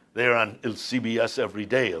said. They're on CBS every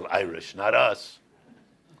day, Irish, not us.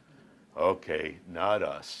 Okay, not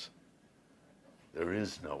us. There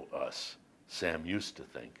is no us, Sam used to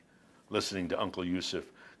think, listening to Uncle Yusuf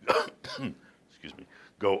excuse me,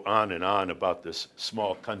 go on and on about this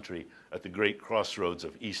small country at the great crossroads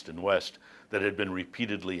of East and West that had been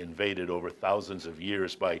repeatedly invaded over thousands of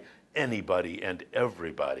years by anybody and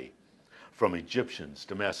everybody, from Egyptians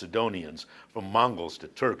to Macedonians, from Mongols to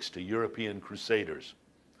Turks to European crusaders.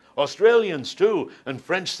 Australians, too, and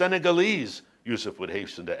French Senegalese, Yusuf would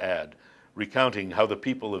hasten to add, recounting how the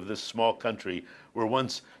people of this small country were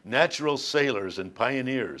once natural sailors and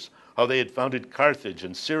pioneers, how they had founded Carthage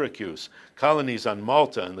and Syracuse, colonies on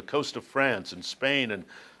Malta and the coast of France and Spain, and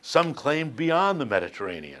some claimed beyond the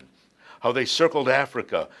Mediterranean, how they circled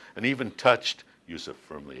Africa and even touched, Yusuf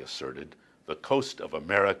firmly asserted, the coast of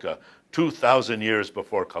America 2,000 years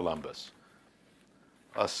before Columbus.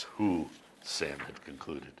 Us who, Sam had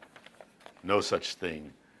concluded. No such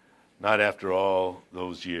thing. Not after all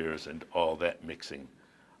those years and all that mixing.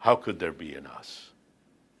 How could there be an us?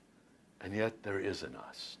 And yet there is an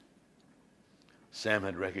us. Sam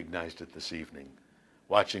had recognized it this evening,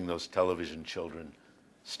 watching those television children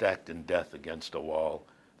stacked in death against a wall,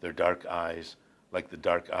 their dark eyes like the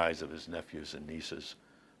dark eyes of his nephews and nieces,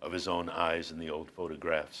 of his own eyes in the old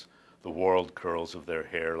photographs, the whorled curls of their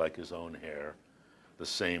hair like his own hair, the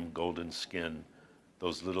same golden skin,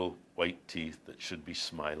 those little white teeth that should be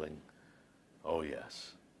smiling. Oh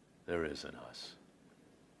yes, there is an us.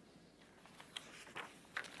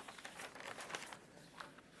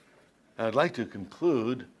 And I'd like to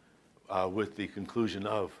conclude with the conclusion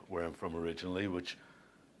of Where I'm From Originally, which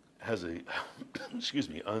has a,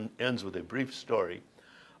 ends with a brief story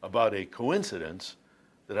about a coincidence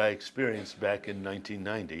that I experienced back in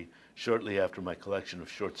 1990, shortly after my collection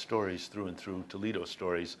of short stories, Through and Through Toledo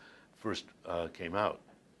Stories, first came out.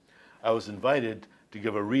 I was invited to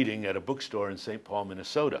give a reading at a bookstore in St. Paul,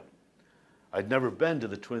 Minnesota. I'd never been to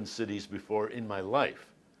the Twin Cities before in my life,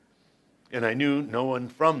 and I knew no one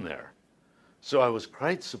from there. So I was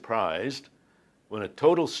quite surprised when a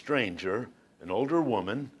total stranger, an older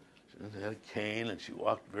woman, she had a cane and she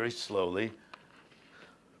walked very slowly,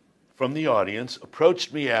 from the audience,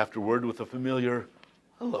 approached me afterward with a familiar,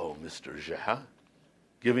 "Hello, Mr. Geha,"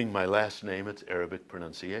 giving my last name its Arabic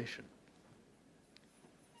pronunciation.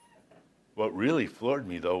 What really floored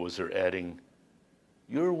me, though, was her adding,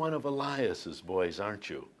 "You're one of Elias's boys, aren't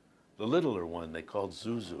you? The littler one they called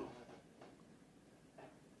Zuzu."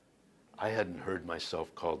 I hadn't heard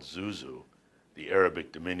myself called Zuzu, the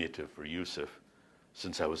Arabic diminutive for Yusuf,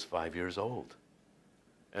 since I was 5 years old.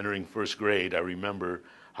 Entering first grade, I remember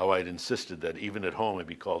how I'd insisted that even at home I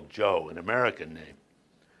be called Joe, an American name.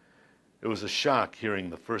 It was a shock hearing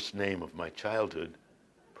the first name of my childhood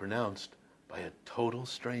pronounced by a total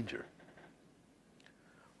stranger.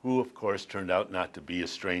 who, of course, turned out not to be a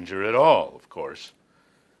stranger at all, of course,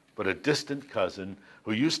 but a distant cousin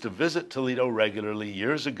who used to visit Toledo regularly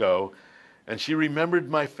years ago, and she remembered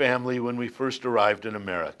my family when we first arrived in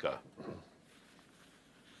America.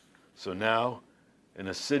 So now, in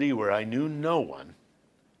a city where I knew no one,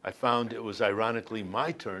 I found it was ironically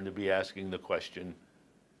my turn to be asking the question,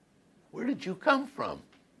 where did you come from?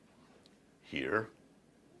 Here.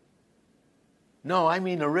 No, I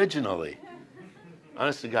mean originally.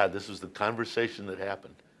 Honest to God, this was the conversation that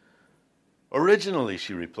happened. Originally,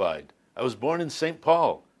 she replied, I was born in St.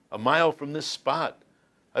 Paul, a mile from this spot.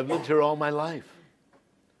 I've lived here all my life.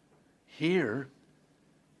 Here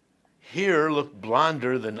looked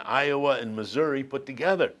blonder than Iowa and Missouri put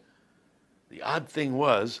together. The odd thing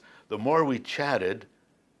was, the more we chatted,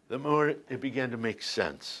 the more it began to make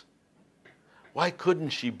sense. Why couldn't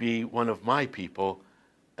she be one of my people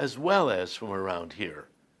as well as from around here,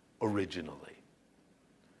 originally?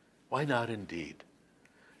 Why not indeed?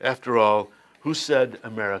 After all, who said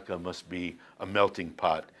America must be a melting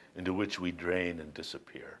pot into which we drain and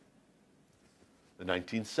disappear? The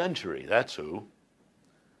 19th century, that's who.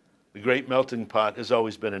 The great melting pot has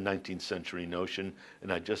always been a 19th century notion,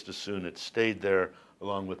 and I'd just as soon it stayed there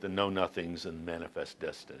along with the know-nothings and manifest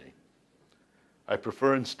destiny. I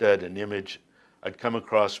prefer instead an image I'd come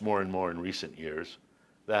across more and more in recent years,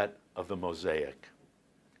 that of the mosaic,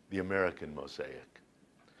 the American mosaic.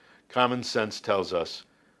 Common sense tells us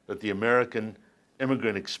that the American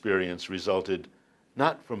immigrant experience resulted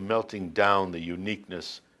not from melting down the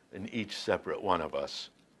uniqueness in each separate one of us,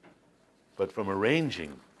 but from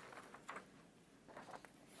arranging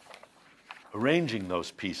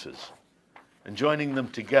those pieces and joining them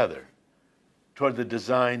together toward the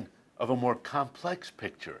design of a more complex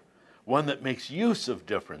picture, one that makes use of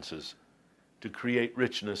differences to create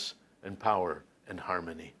richness and power and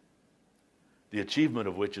harmony, the achievement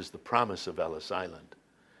of which is the promise of Ellis Island,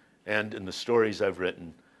 and in the stories I've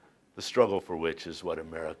written, the struggle for which is what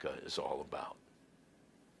America is all about.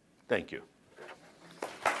 Thank you.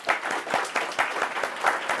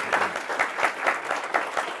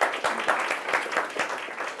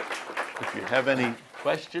 If you have any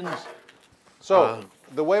questions. So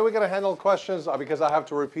the way we're going to handle questions, because I have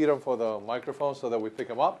to repeat them for the microphone so that we pick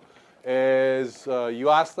them up, is you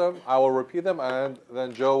ask them, I will repeat them, and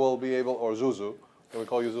then Joe will be able, or Zuzu. Can we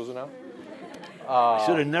call you Zuzu now? I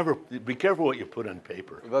should have never, be careful what you put on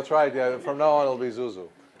paper. That's right, yeah. From now on, it'll be Zuzu.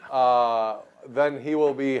 Then he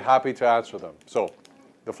will be happy to answer them. So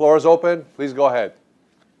the floor is open. Please go ahead.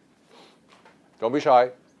 Don't be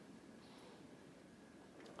shy.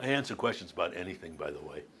 I answer questions about anything, by the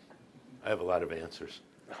way. I have a lot of answers.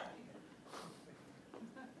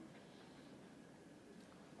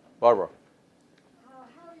 Barbara.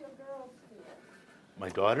 How are your girls feel? My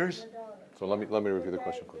daughters? Your daughters. So let me repeat the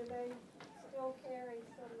question quickly. Do they still carry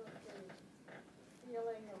some of the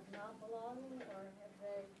feeling of not belonging, or have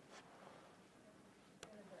they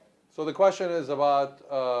integrated? So the question is about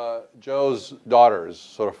Joe's daughters,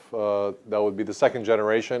 sort of, that would be the second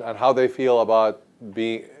generation, and how they feel about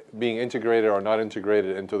being integrated or not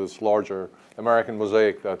integrated into this larger American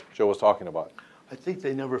mosaic that Joe was talking about. I think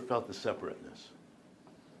they never felt the separateness.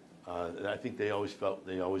 I think they always felt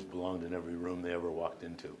they always belonged in every room they ever walked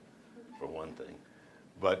into, for one thing.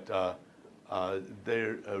 But the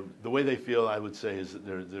way they feel, I would say, is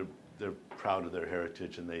that they're proud of their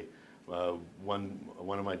heritage, and they one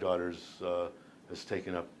of my daughters has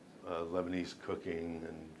taken up Lebanese cooking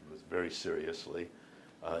and was very seriously.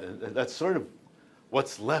 And that's sort of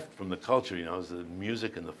what's left from the culture, you know, is the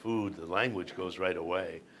music and the food. The language goes right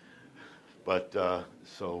away. But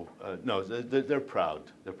no, they're proud.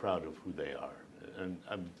 They're proud of who they are, and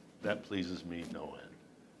that pleases me no end.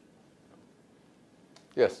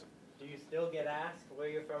 Yes. Do you still get asked where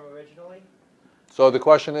you're from originally? So the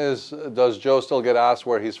question is, does Joe still get asked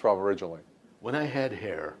where he's from originally? When I had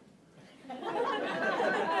hair,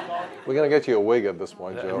 We're going to get you a wig at this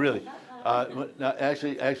point, Joe. really. No,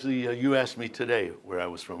 actually, you asked me today where I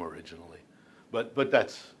was from originally, but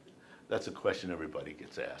that's a question everybody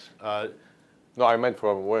gets asked. No, I meant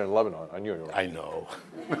from we're in Lebanon. I knew you were. I know.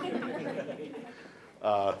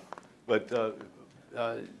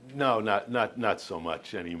 No, not so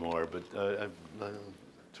much anymore. But I've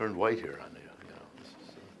turned white here on you.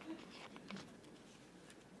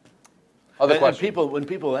 Other And questions? when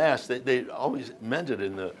people ask, they always meant it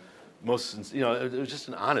in the most, it was just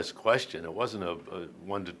an honest question. It wasn't a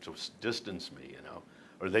one to distance me,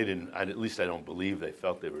 or they didn't. At least I don't believe they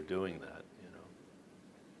felt they were doing that.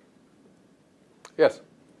 Yes.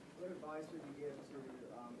 What advice would you give to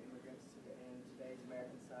immigrants in today's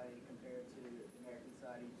American society compared to the American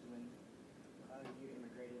society to when you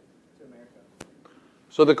immigrated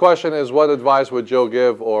So the question is, what advice would Joe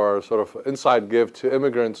give, or sort of insight give, to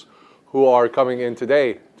immigrants who are coming in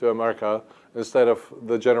today to America instead of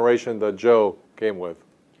the generation that Joe came with?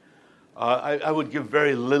 I would give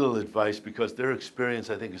very little advice because their experience,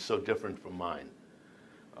 I think, is so different from mine.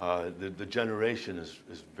 The generation is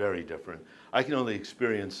very different. I can only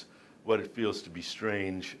experience what it feels to be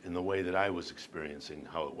strange in the way that I was experiencing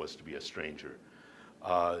how it was to be a stranger.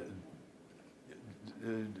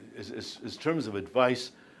 As terms of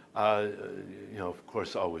advice, you know, of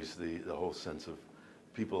course, always the whole sense of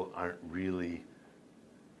people aren't really,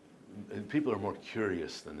 people are more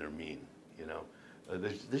curious than they're mean, you know.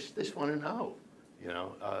 They just want to know, you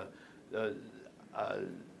know.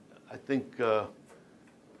 I think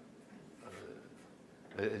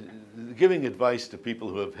giving advice to people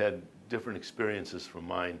who have had different experiences from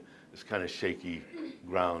mine is kind of shaky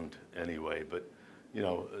ground anyway, but, you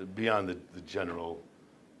know, beyond the general,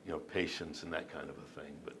 you know, patience and that kind of a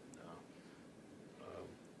thing. But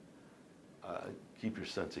keep your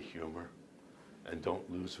sense of humor and don't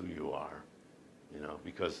lose who you are, you know,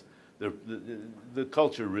 because the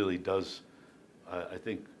culture really does, I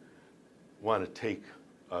think, want to take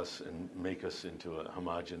us and make us into a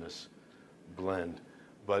homogeneous blend.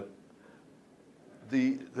 But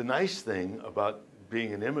the nice thing about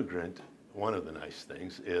being an immigrant, one of the nice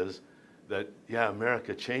things, is that, yeah,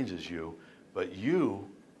 America changes you, but you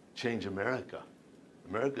change America.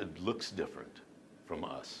 America looks different from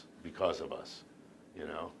us because of us, you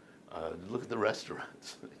know. Look at the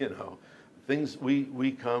restaurants, you know. Things,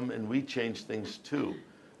 we come and we change things too.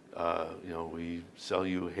 You know, we sell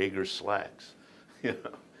you Hager slacks, you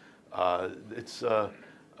know. It's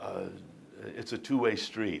a two-way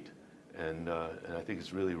street, and I think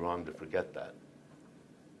it's really wrong to forget that.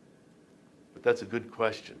 But that's a good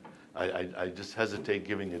question. I just hesitate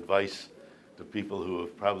giving advice to people who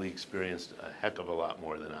have probably experienced a heck of a lot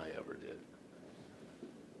more than I ever did.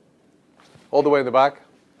 All the way in the back.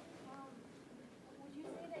 Would you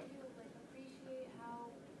say that you appreciate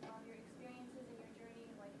how your experiences and your journey,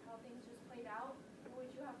 how things just played out, or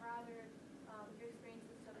would you have rather your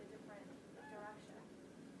experiences took a different direction?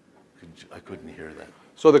 I couldn't hear that.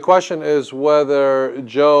 So the question is whether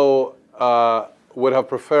Joe would have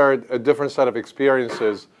preferred a different set of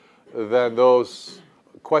experiences than those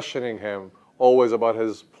questioning him always about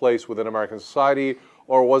his place within American society,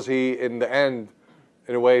 or was he, in the end,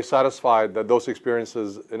 in a way, satisfied that those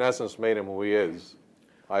experiences, in essence, made him who he is?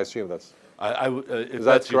 I assume that's... if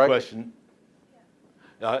that's your question,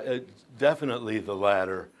 definitely the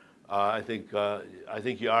latter. I think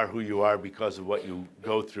you are who you are because of what you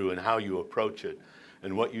go through and how you approach it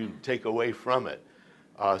and what you take away from it.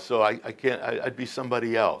 So I'd be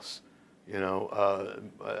somebody else, you know.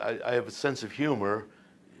 I have a sense of humor,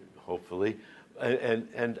 hopefully,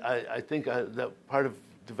 and I think that part of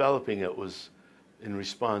developing it was in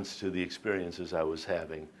response to the experiences I was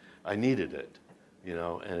having. I needed it, you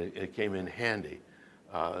know, and it came in handy.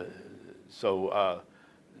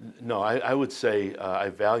 No, I would say I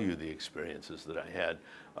value the experiences that I had.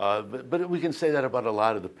 But we can say that about a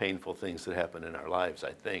lot of the painful things that happen in our lives,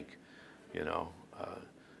 I think. You know,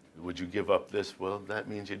 would you give up this? Well, that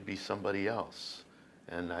means you'd be somebody else.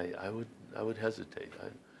 And I would hesitate.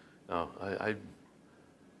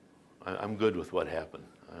 I'm good with what happened.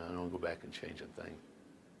 I don't go back and change a thing.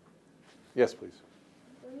 Yes, please.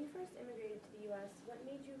 When you first immigrated to the U.S., what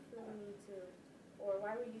made you feel the need to, or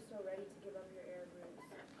why were you so ready to give up your Arab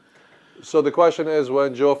roots? So the question is,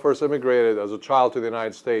 when Joe first immigrated as a child to the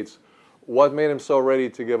United States, what made him so ready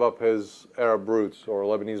to give up his Arab roots or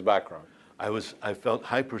Lebanese background? I felt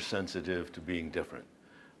hypersensitive to being different,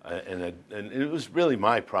 and it was really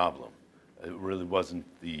my problem. It really wasn't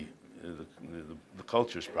the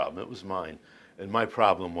culture's problem. It was mine, and my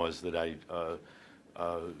problem was that I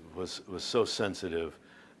was so sensitive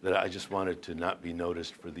that I just wanted to not be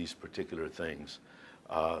noticed for these particular things.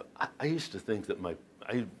 I used to think that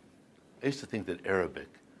I used to think that Arabic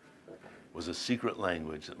was a secret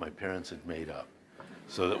language that my parents had made up,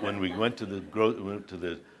 so that when we went to the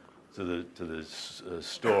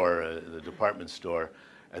store, the department store,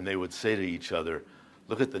 and they would say to each other,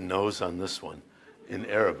 "Look at the nose on this one," in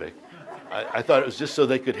Arabic. I thought it was just so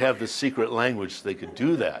they could have the secret language, so they could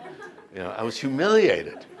do that. You know, I was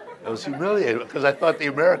humiliated. I was humiliated because I thought the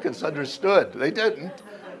Americans understood. They didn't.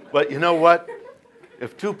 But you know what?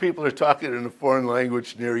 If two people are talking in a foreign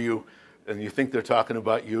language near you, and you think they're talking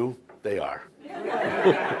about you, they are.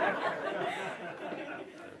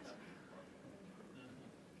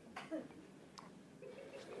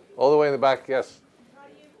 All the way in the back, yes. How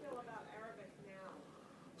do you feel about Arabic now?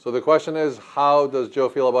 So the question is, how does Joe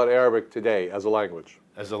feel about Arabic today as a language?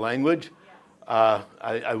 As a language,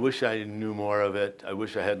 I wish I knew more of it. I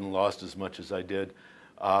wish I hadn't lost as much as I did.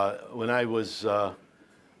 When I was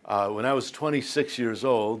 26 years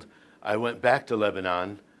old, I went back to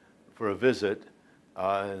Lebanon for a visit.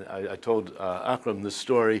 And I told Akram this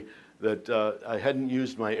story that I hadn't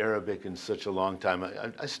used my Arabic in such a long time.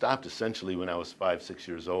 I stopped essentially when I was 5, 6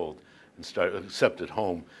 years old, and started, except at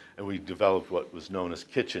home, and we developed what was known as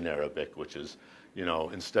kitchen Arabic, which is, you know,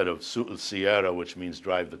 instead of su'ul siyara, which means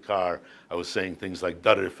drive the car, I was saying things like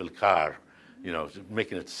darr fil car, you know,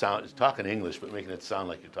 making it sound, talking English, but making it sound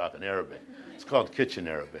like you're talking Arabic. It's called kitchen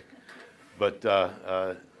Arabic,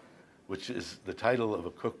 but which is the title of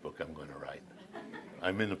a cookbook I'm going to write.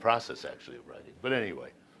 I'm in the process, actually, of writing. But anyway,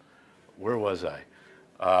 where was I?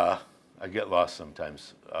 I get lost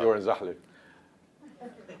sometimes. You were in Zahle.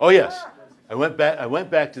 Oh, yes. I went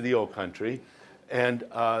back to the old country, and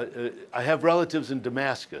I have relatives in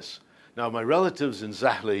Damascus. Now, my relatives in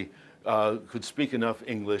Zahle could speak enough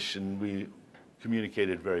English, and we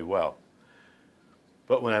communicated very well.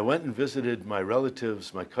 But when I went and visited my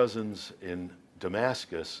relatives, my cousins in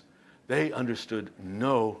Damascus, they understood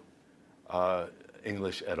no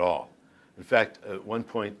English at all. In fact, at one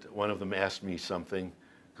point, one of them asked me something,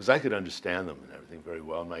 because I could understand them and everything very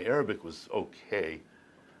well. My Arabic was okay.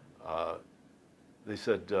 They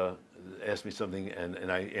said, asked me something,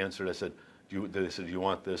 and I answered. I said, they said, do you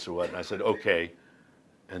want this or what? And I said, okay.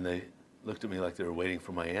 And they looked at me like they were waiting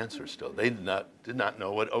for my answer still. They did not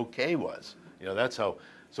know what okay was. You know, that's how.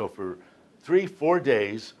 So for 3, 4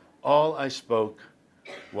 days, all I spoke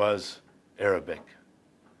was Arabic.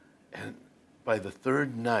 And by the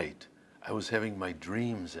 3rd night, I was having my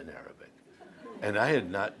dreams in Arabic. And I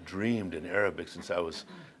had not dreamed in Arabic since I was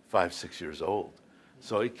 5, 6 years old.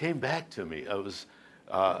 So it came back to me. I was,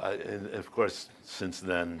 and of course, since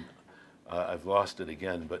then, I've lost it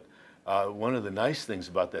again. But one of the nice things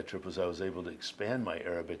about that trip was I was able to expand my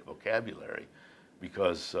Arabic vocabulary,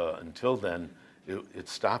 because until then, it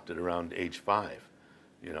stopped at around age 5.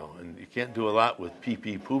 You know, and you can't do a lot with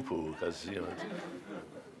pee-pee, poo-poo, because, you know,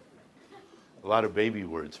 a lot of baby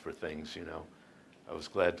words for things, you know. I was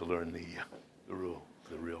glad to learn the real.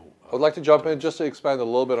 I would like to jump in just to expand a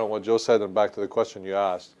little bit on what Joe said and back to the question you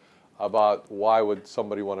asked about why would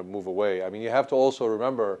somebody want to move away. I mean, you have to also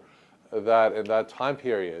remember that in that time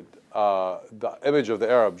period, the image of the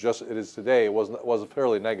Arab, just it is today, was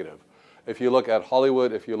fairly negative. If you look at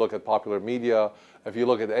Hollywood, if you look at popular media, if you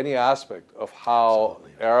look at any aspect of how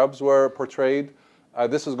Arabs were portrayed,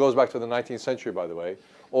 this goes back to the 19th century, by the way,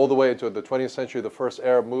 all the way into the 20th century. The first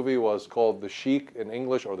Arab movie was called The Sheikh in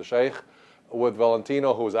English, or The Sheikh, with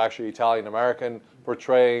Valentino, who was actually Italian-American,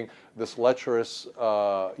 portraying this lecherous,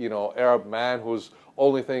 Arab man whose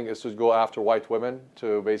only thing is to go after white women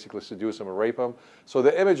to basically seduce them and rape them. So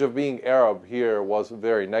the image of being Arab here was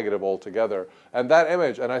very negative altogether. And that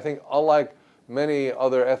image, and I think unlike many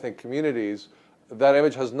other ethnic communities, that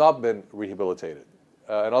image has not been rehabilitated.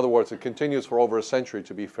 In other words, it continues for over a century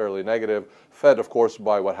to be fairly negative, fed, of course,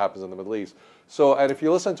 by what happens in the Middle East. So, and if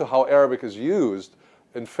you listen to how Arabic is used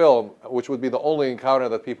in film, which would be the only encounter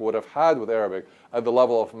that people would have had with Arabic at the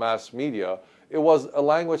level of mass media, it was a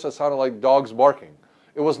language that sounded like dogs barking.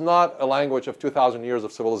 It was not a language of 2,000 years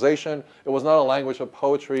of civilization. It was not a language of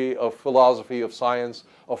poetry, of philosophy, of science,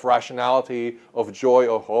 of rationality, of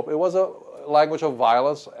joy, of hope. It was a language of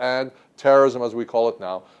violence and terrorism, as we call it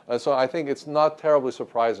now. And so I think it's not terribly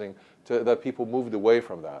surprising that people moved away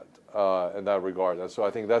from that in that regard. And so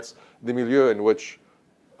I think that's the milieu in which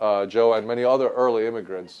Joe and many other early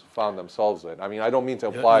immigrants found themselves in. I mean, I don't mean to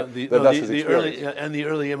imply that's his experience. The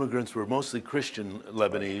early immigrants were mostly Christian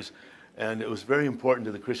Lebanese, and it was very important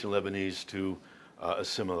to the Christian Lebanese to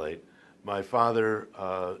assimilate. My father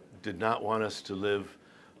did not want us to live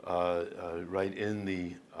right in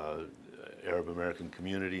the Arab-American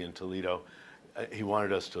community in Toledo. He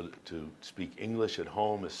wanted us to speak English at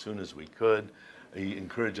home as soon as we could. He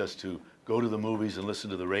encouraged us to go to the movies and listen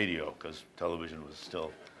to the radio, because television was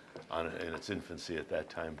still in its infancy at that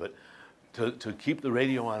time, but to keep the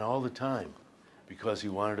radio on all the time, because he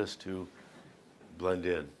wanted us to blend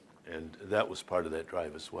in, and that was part of that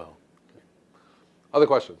drive as well. Other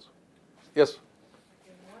questions? Yes?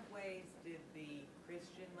 In what ways did the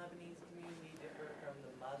Christian Lebanese community differ from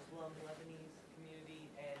the Muslim Lebanese community,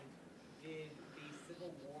 and did the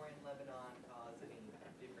civil war in Lebanon cause any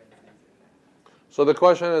differences in that? So the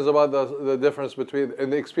question is about the difference between in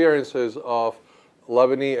the experiences of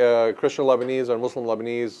Christian Lebanese and Muslim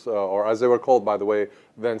Lebanese, or as they were called, by the way,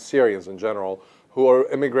 then Syrians in general, who are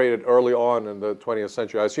immigrated early on in the 20th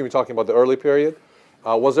century. I assume you're talking about the early period.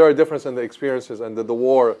 Was there a difference in the experiences, and did the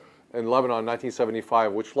war in Lebanon in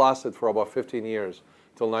 1975, which lasted for about 15 years,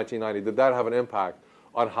 till 1990. Did that have an impact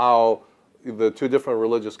on how the two different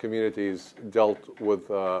religious communities dealt with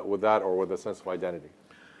that, or with a sense of identity?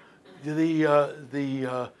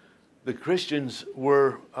 The Christians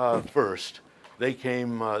were first. They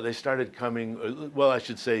came. They started coming. Well, I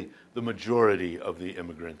should say the majority of the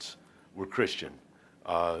immigrants were Christian,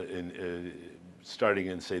 starting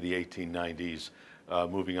in, say, the 1890s,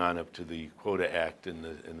 moving on up to the Quota Act in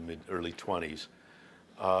the early 20s.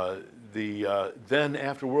 Then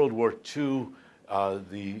after World War II,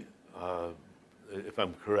 if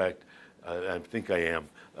I'm correct, I think I am,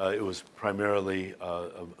 it was primarily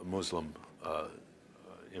a Muslim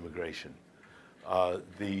immigration.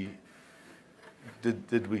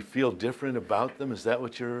 Did we feel different about them? Is that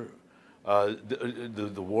what you're,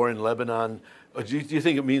 the war in Lebanon? Do you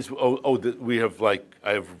think it means, that we have, like,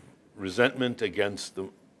 I have resentment against the,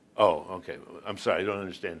 okay, I'm sorry, I don't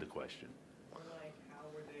understand the question. Like, how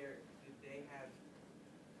were there, did they have,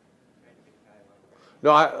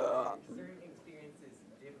 No, certain experiences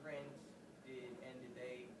different, did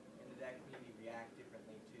that community react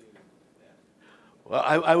differently to them? Well,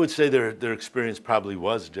 I would say their experience probably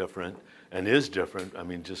was different and is different. I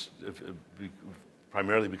mean, just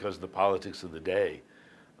primarily because of the politics of the day.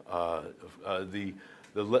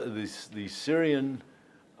 The Syrian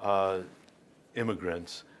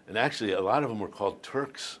immigrants, and actually a lot of them were called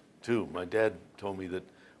Turks too. My dad told me that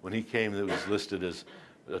when he came, it was listed as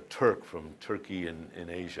a Turk from Turkey in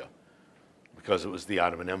Asia, because it was the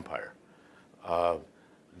Ottoman Empire. Well,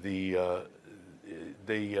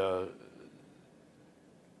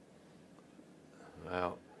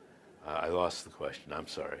 I lost the question. I'm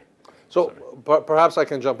sorry. So perhaps I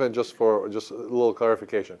can jump in just for a little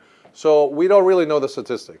clarification. So we don't really know the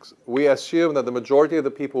statistics. We assume that the majority of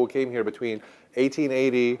the people who came here between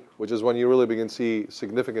 1880, which is when you really begin to see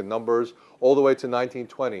significant numbers, all the way to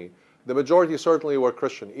 1920, the majority certainly were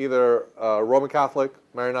Christian, either Roman Catholic,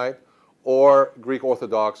 Maronite, or Greek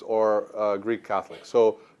Orthodox, or Greek Catholic.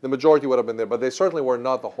 So the majority would have been there, but they certainly were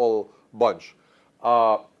not the whole bunch.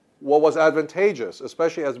 What was advantageous,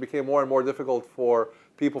 especially as it became more and more difficult for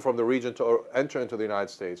people from the region to enter into the United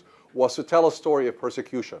States, was to tell a story of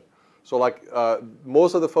persecution. So like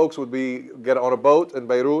most of the folks would get on a boat in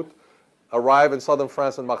Beirut, arrive in southern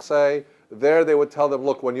France in Marseille. There they would tell them,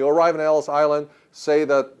 look, when you arrive in Ellis Island, say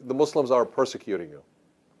that the Muslims are persecuting you,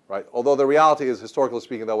 right? Although the reality is, historically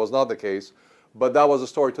speaking, that was not the case, but that was a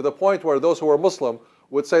story, to the point where those who were Muslim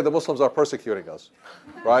would say the Muslims are persecuting us,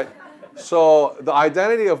 right? So the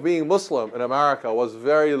identity of being Muslim in America was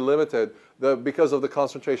very limited because of the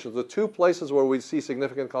concentrations. The two places where we see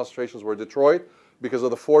significant concentrations were Detroit, because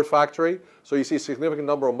of the Ford factory. So you see a significant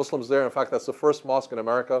number of Muslims there. In fact, that's the first mosque in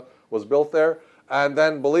America was built there. And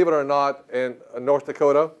then, believe it or not, in North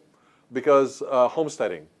Dakota, because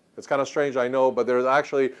homesteading. It's kind of strange, I know, but there's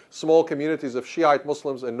actually small communities of Shiite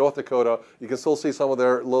Muslims in North Dakota. You can still see some of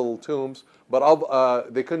their little tombs, but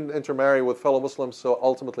they couldn't intermarry with fellow Muslims, so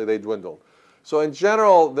ultimately they dwindled. So in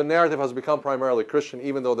general, the narrative has become primarily Christian,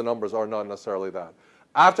 even though the numbers are not necessarily that.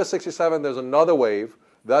 After 67, there's another wave.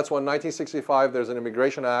 That's when 1965, there's an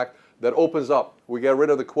Immigration Act that opens up. We get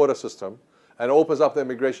rid of the quota system and opens up the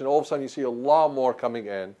immigration. All of a sudden, you see a lot more coming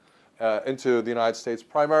in into the United States,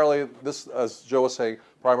 primarily, this, as Joe was saying,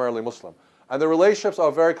 primarily Muslim. And the relationships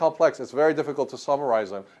are very complex. It's very difficult to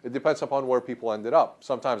summarize them. It depends upon where people ended up.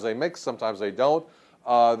 Sometimes they mix, sometimes they don't.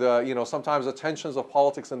 Sometimes the tensions of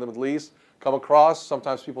politics in the Middle East come across.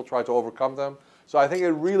 Sometimes people try to overcome them. So I think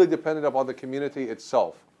it really depended upon the community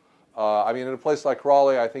itself. I mean, in a place like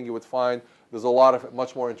Raleigh, I think you would find there's a lot of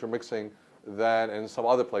much more intermixing than in some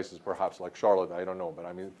other places, perhaps, like Charlotte. I don't know, but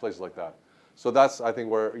I mean, places like that. So that's, I think,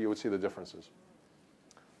 where you would see the differences.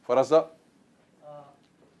 Farazda?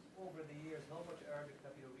 Over the years, how much Arabic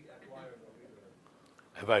have you reacquired or relearned?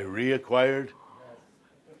 Have I reacquired?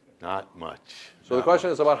 Not much. So the question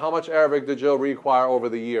is about how much Arabic did Joe reacquire over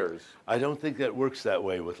the years? I don't think that works that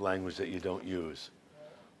way with language that you don't use.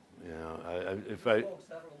 You know, if I spoke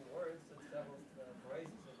several words and several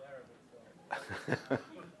phrases of Arabic, so.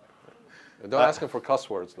 Don't ask him for cuss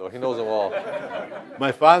words, though. He knows them all.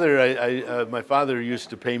 My father used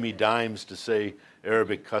to pay me dimes to say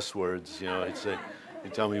Arabic cuss words. You know,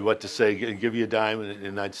 he'd tell me what to say, give you a dime,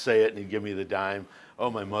 and I'd say it, and he'd give me the dime. Oh,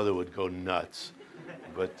 my mother would go nuts.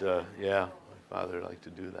 But yeah, my father liked to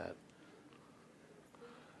do that.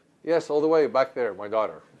 Yes, all the way back there, my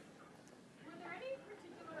daughter. Were there any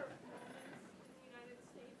particular moments in the United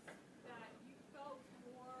States that you felt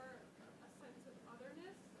more a sense of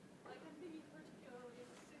otherness? Like I'm thinking particularly in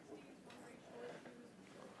the 60s when racial issues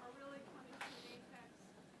are really coming to an apex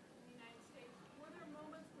in the United States. Were there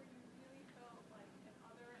moments where you really felt like an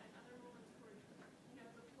other, and other moments where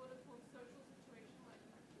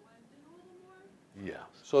Yes.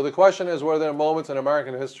 So the question is, were there moments in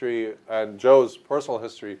American history and Joe's personal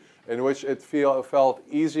history in which it felt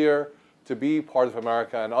easier to be part of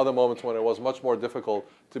America, and other moments when it was much more difficult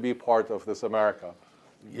to be part of this America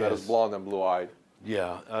that is Yes. blonde and blue-eyed?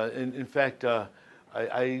 Yeah. In fact,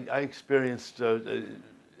 I experienced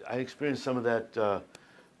some of that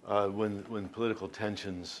when political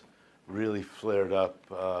tensions really flared up.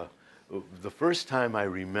 The first time I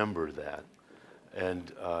remember that,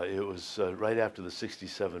 and it was right after the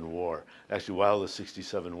 '67 war. Actually, while the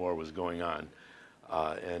 '67 war was going on,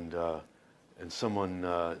 and someone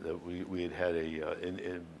that we had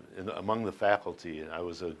among the faculty, and I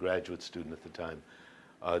was a graduate student at the time,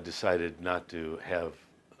 decided not to have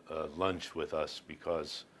lunch with us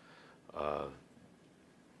because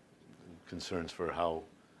concerns for how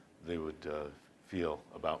they would feel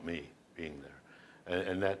about me being there,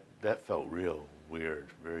 and that felt real weird,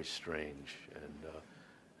 very strange,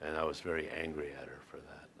 and I was very angry at her for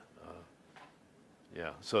that.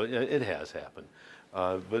 Yeah, so it has happened,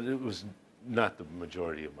 but it was not the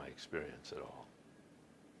majority of my experience at all.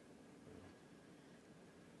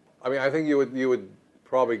 I mean, I think you would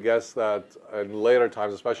probably guess that in later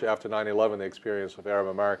times, especially after 9/11, the experience of Arab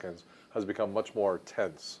Americans has become much more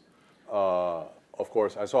tense, of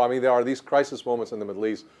course. And so, I mean, there are these crisis moments in the Middle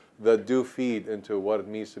East that do feed into what it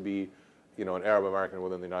means to be, you know, an Arab American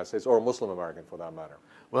within the United States, or a Muslim American for that matter.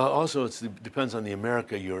 Well, also it depends on the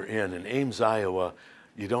America you're in. In Ames, Iowa,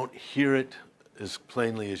 you don't hear it as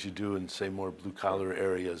plainly as you do in, say, more blue-collar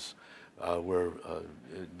areas where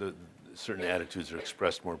certain attitudes are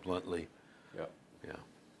expressed more bluntly. Yeah. Yeah.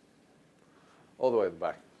 All the way at the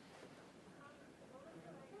back.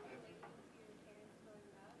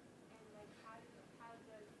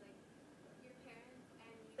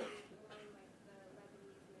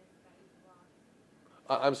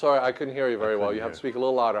 I'm sorry, I couldn't hear you very well. You have to speak a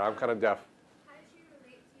little louder. I'm kind of deaf. How did you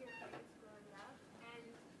relate to your parents growing up, and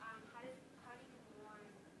how do you mourn,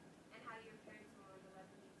 and how do your parents mourn the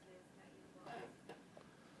Lebaneseness that you've lost?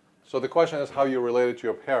 So the question is how you related to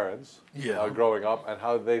your parents growing up, and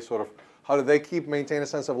how did they maintain a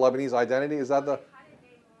sense of Lebanese identity? Is that the? How did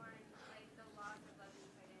they mourn like the loss of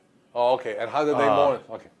Lebanese identity? Oh, okay. And how did they mourn?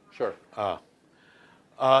 Okay, sure.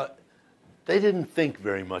 They didn't think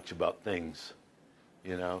very much about things,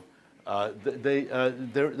 you know. They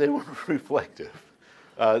weren't reflective.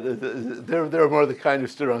 They were more the kind who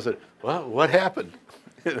stood around and said, "Well, what happened?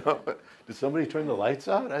 You know, did somebody turn the lights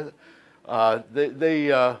out?"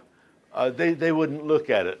 They wouldn't look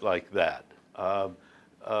at it like that.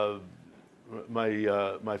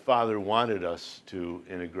 My father wanted us to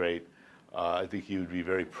integrate. I think he would be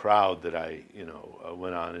very proud that I, you know,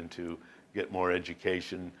 went on and to get more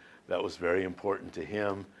education. That was very important to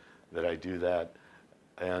him, that I do that.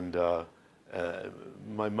 And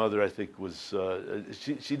my mother, I think, was,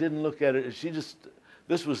 she didn't look at it,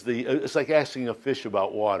 this was it's like asking a fish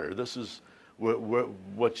about water. This is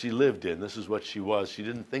what she lived in. This is what she was. She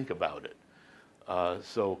didn't think about it.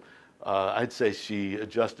 So I'd say she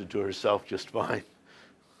adjusted to herself just fine.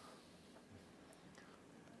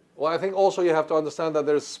 Well, I think also you have to understand that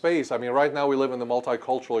there's space. I mean, right now we live in the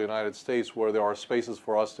multicultural United States where there are spaces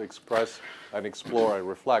for us to express and explore and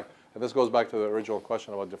reflect. And this goes back to the original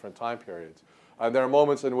question about different time periods. And there are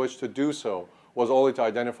moments in which to do so was only to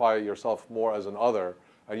identify yourself more as an other,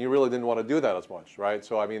 and you really didn't want to do that as much, right?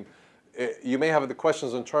 So, I mean, you may have the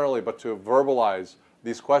questions internally, but to verbalize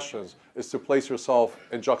these questions is to place yourself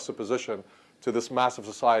in juxtaposition to this massive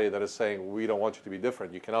society that is saying, we don't want you to be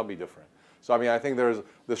different, you cannot be different. So, I mean, I think there's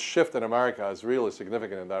this shift in America is really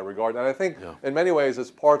significant in that regard. And I think in many ways it's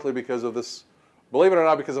partly because of this, believe it or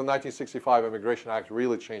not, because of the 1965 Immigration Act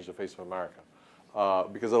really changed the face of America.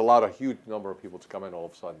 Because it allowed a huge number of people to come in all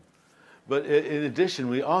of a sudden. But in addition,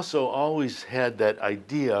 we also always had that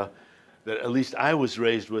idea that at least I was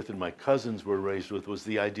raised with and my cousins were raised with, was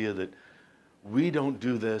the idea that we don't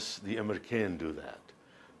do this, the American do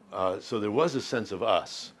that. So there was a sense of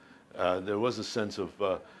us. There was a sense of,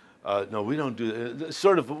 no, we don't do,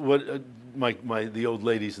 sort of what the old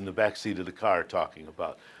ladies in the back seat of the car are talking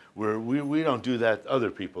about, where we don't do that,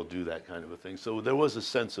 other people do that kind of a thing. So there was a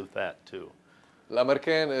sense of that too.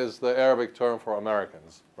 L'Américain is the Arabic term for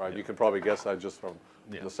Americans, right? Yeah. You can probably guess that just from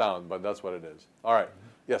the sound, but that's what it is. All right.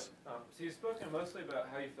 Yes? So you've spoken mostly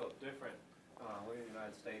about how you felt different living in the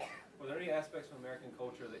United States. Were there any aspects of American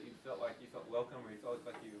culture that you felt welcome, or you felt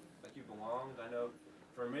like you belonged? I know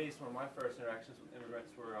for me, some of my first interactions with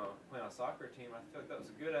immigrants were playing on a soccer team. I feel like that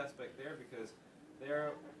was a good aspect there because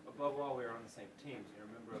there, above all, we were on the same teams. You're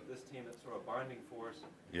a member of this team that's sort of a binding force.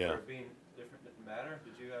 Yeah. For being different didn't matter.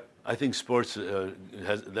 Did you have? I think sports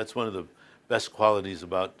that's one of the best qualities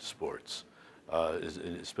about sports.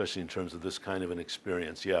 especially in terms of this kind of an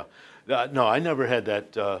experience. Yeah, no, I never had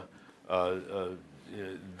that.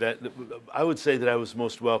 That I would say that I was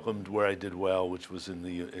most welcomed where I did well, which was in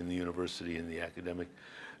the university, in the academic,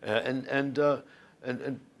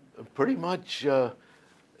 and pretty much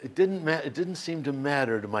it didn't seem to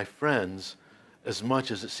matter to my friends as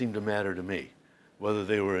much as it seemed to matter to me, whether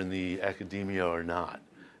they were in the academia or not.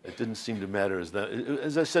 It didn't seem to matter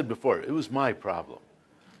as I said before, it was my problem,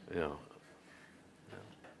 you know.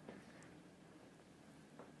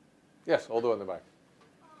 Yes, all the way in the back.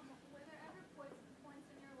 Were there ever points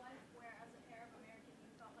in your life where, as an Arab American, you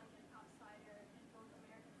felt like an outsider in both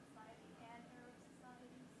American society and Arab society?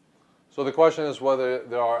 So the question is whether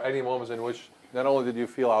there are any moments in which not only did you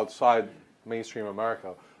feel outside mainstream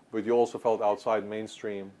America, but you also felt outside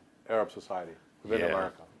mainstream Arab society within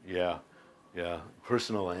America. Yeah, yeah,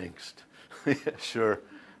 personal angst. Yeah, sure.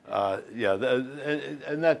 Yeah,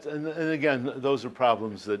 and again, those are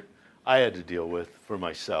problems that I had to deal with for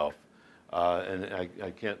myself, and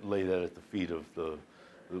I can't lay that at the feet of the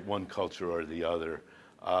one culture or the other,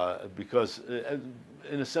 because,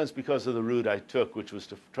 in a sense, because of the route I took, which was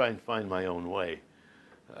to try and find my own way,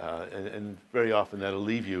 and very often that'll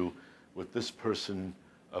leave you with this person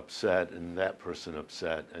upset and that person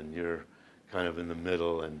upset, and you're kind of in the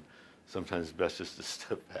middle, and sometimes it's best just to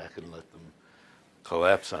step back and let them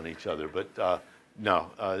collapse on each other. But no,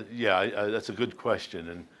 yeah, that's a good question,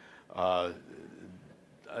 and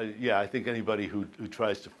yeah, I think anybody who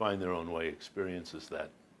tries to find their own way experiences that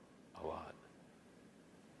a lot.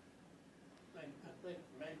 I think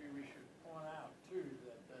maybe we should point out too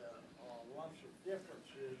that there are lots of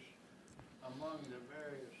differences among the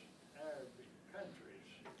various Arabic countries.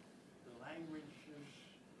 The languages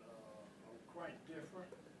are quite different,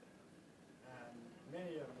 and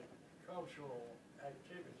many of the cultural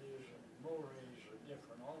activities and mores are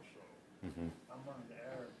different also among the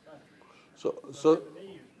Arab countries. The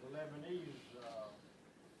Lebanese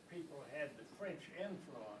people had the French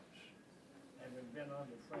influence, having been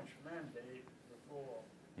under French mandate before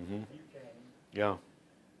you came. Yeah,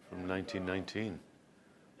 from 1919.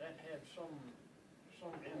 That had some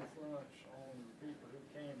influence on the people who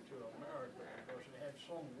came to America because they had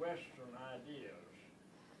some Western ideas,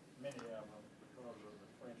 many of them because of the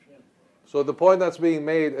French influence. So the point that's being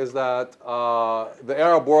made is that the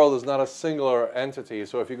Arab world is not a singular entity.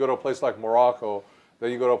 So if you go to a place like Morocco,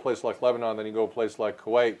 then you go to a place like Lebanon, then you go to a place like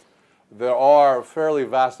Kuwait, there are fairly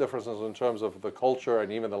vast differences in terms of the culture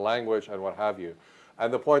and even the language and what have you.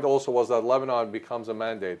 And the point also was that Lebanon becomes a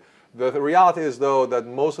mandate. The reality is, though, that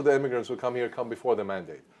most of the immigrants who come here come before the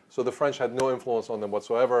mandate. So the French had no influence on them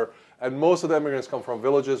whatsoever. And most of the immigrants come from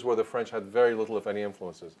villages where the French had very little, if any,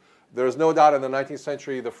 influences. There is no doubt in the 19th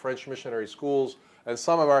century, the French missionary schools and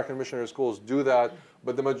some American missionary schools do that,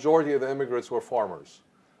 but the majority of the immigrants were farmers.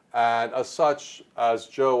 And as such, as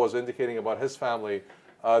Joe was indicating about his family,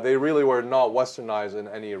 they really were not westernized in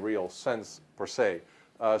any real sense, per se.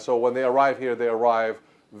 So when they arrive here, they arrive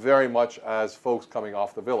very much as folks coming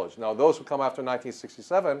off the village. Now, those who come after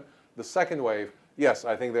 1967, the second wave, yes,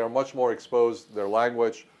 I think they're much more exposed. Their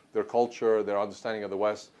language, their culture, their understanding of the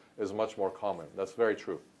West is much more common. That's very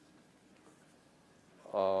true.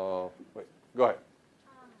 Wait, go ahead.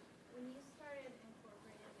 When you started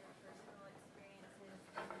incorporating your personal experiences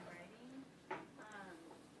in writing,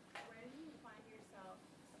 where did you find yourself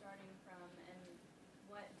starting from, and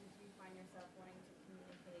what did you find yourself wanting to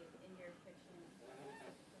communicate in your fiction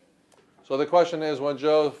specifically? So the question is, when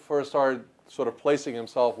Joe first started sort of placing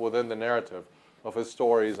himself within the narrative of his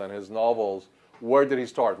stories and his novels, where did he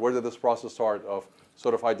start? Where did this process start of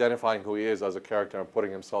sort of identifying who he is as a character and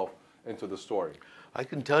putting himself into the story? I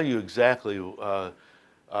can tell you exactly.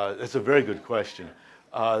 That's a very good question.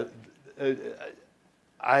 I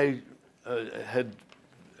had,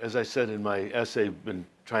 as I said in my essay, been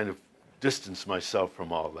trying to distance myself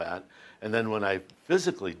from all that. And then when I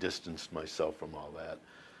physically distanced myself from all that,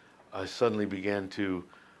 I suddenly began to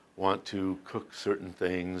want to cook certain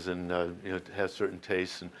things and you know, to have certain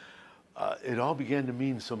tastes. And it all began to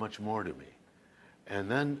mean so much more to me. And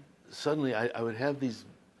then suddenly I would have these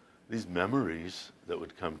memories that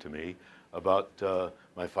would come to me about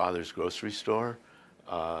my father's grocery store.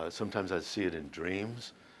 Sometimes I'd see it in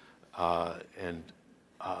dreams, and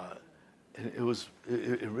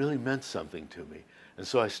it really meant something to me. And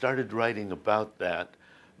so I started writing about that,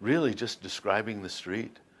 really just describing the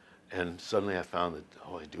street. And suddenly I found that,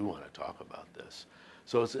 oh, I do want to talk about this.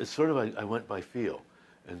 So it's sort of, I went by feel,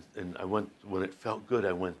 and I went, when it felt good,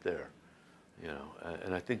 I went there, you know.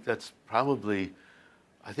 And I think that's probably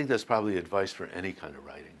advice for any kind of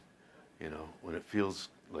writing, you know. When it feels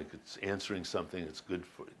like it's answering something, it's good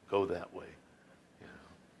for, go that way.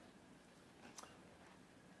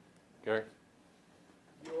 Gary?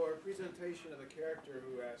 Your presentation of the character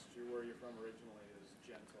who asked you where you're from originally is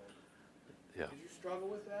gentle. Yeah. Did you struggle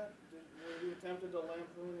with that? Were you tempted to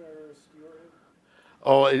lampoon or skewer him?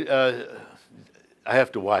 Oh, I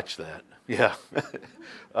have to watch that. Yeah.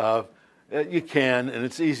 You can, and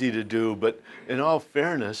it's easy to do, but in all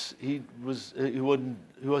fairness, he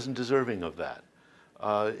wasn't deserving of that.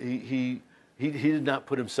 He did not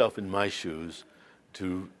put himself in my shoes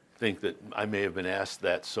to think that I may have been asked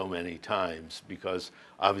that so many times, because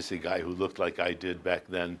obviously a guy who looked like I did back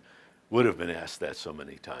then would have been asked that so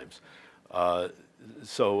many times.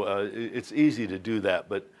 So it's easy to do that,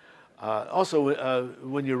 but also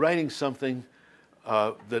when you're writing something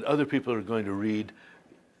that other people are going to read,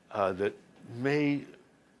 that may,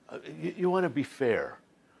 you want to be fair,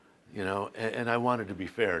 you know, and I wanted to be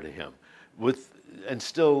fair to him and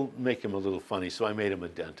still make him a little funny, so I made him a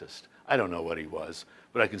dentist. I don't know what he was,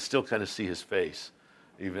 but I can still kind of see his face,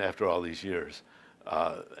 even after all these years.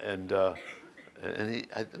 And I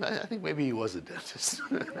think maybe he was a dentist.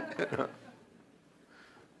 You know?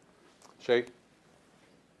 Shay?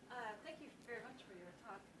 Thank you very much for your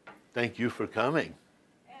talk. Thank you for coming.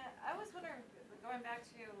 And I was wondering, going back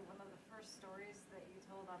to one of the first stories that you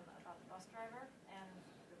told about the bus driver and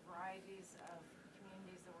the varieties of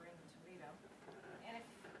communities that were in Toledo, and if,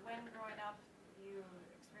 when growing up, you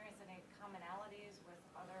experienced any commonalities with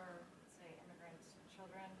other, say, immigrant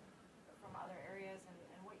children from other areas,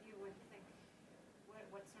 and what you would think,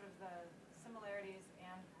 what sort of the similarities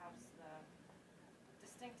and perhaps the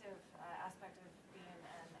distinctive aspect of being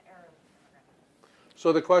an Arab immigrant.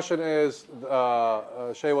 So the question is,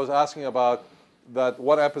 Shay was asking about that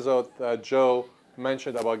one episode that Joe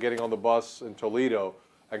mentioned about getting on the bus in Toledo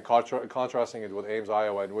and contrasting it with Ames,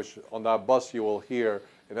 Iowa, in which on that bus you will hear,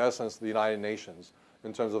 in essence, the United Nations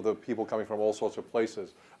in terms of the people coming from all sorts of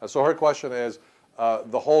places. And so her question is,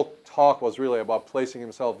 the whole talk was really about placing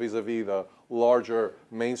himself vis-a-vis the larger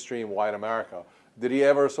mainstream white America. Did he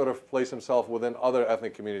ever sort of place himself within other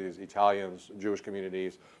ethnic communities, Italians, Jewish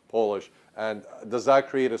communities, Polish, and does that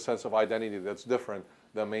create a sense of identity that's different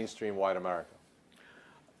than mainstream white America?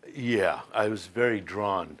 Yeah, I was very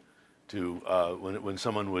drawn to when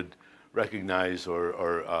someone would recognize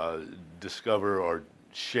or discover or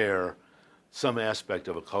share some aspect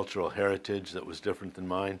of a cultural heritage that was different than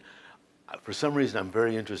mine. For some reason, I'm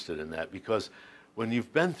very interested in that, because when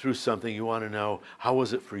you've been through something, you want to know, how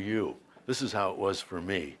was it for you? This is how it was for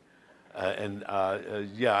me.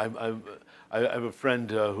 Yeah, I have a friend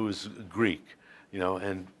who's Greek, you know,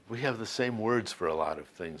 and we have the same words for a lot of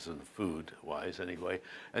things, in food-wise anyway.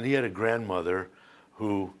 And he had a grandmother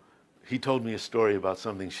who, he told me a story about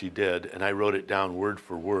something she did, and I wrote it down word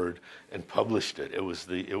for word and published it. It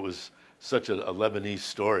was such a Lebanese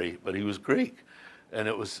story, but he was Greek. And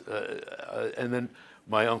it was, and then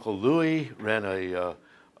my Uncle Louis ran a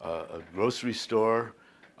grocery store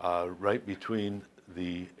right between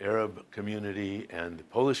the Arab community and the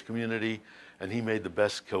Polish community, and he made the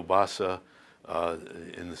best kielbasa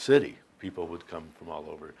in the city. People would come from all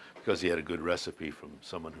over because he had a good recipe from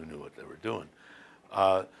someone who knew what they were doing.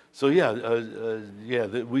 So yeah,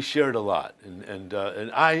 we shared a lot, and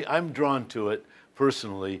I'm drawn to it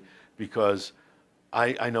personally because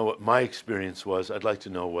I know what my experience was. I'd like to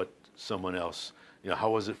know what someone else, you know,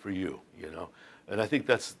 how was it for you, you know? And I think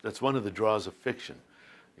that's one of the draws of fiction,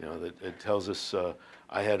 you know, that it tells us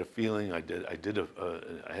I had a feeling, I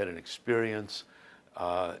had an experience,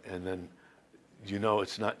 and then, you know,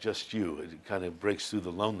 it's not just you. It kind of breaks through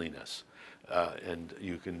the loneliness, and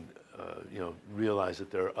you can, you know, realize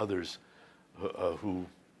that there are others who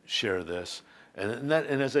share this, and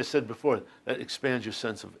as I said before, that expands your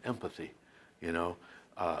sense of empathy. You know,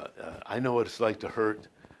 I know what it's like to hurt.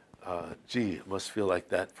 Gee, it must feel like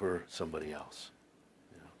that for somebody else,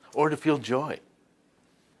 you know? Or to feel joy.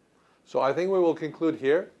 So I think we will conclude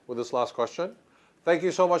here with this last question. Thank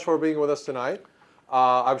you so much for being with us tonight.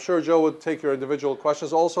 I'm sure Joe would take your individual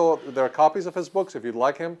questions. Also, there are copies of his books if you'd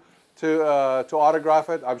like him to autograph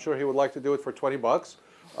it. I'm sure he would like to do it for $20.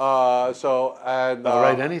 I'll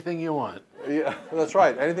write anything you want. Yeah, that's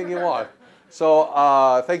right. Anything you want.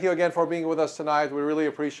 So thank you again for being with us tonight. We really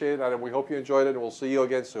appreciate it, and we hope you enjoyed it, and we'll see you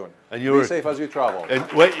again soon. And Be safe as you travel. And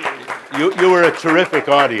wait, you were a terrific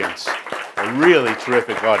audience, a really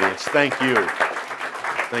terrific audience. Thank you.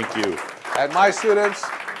 Thank you. And my students,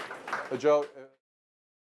 Joe.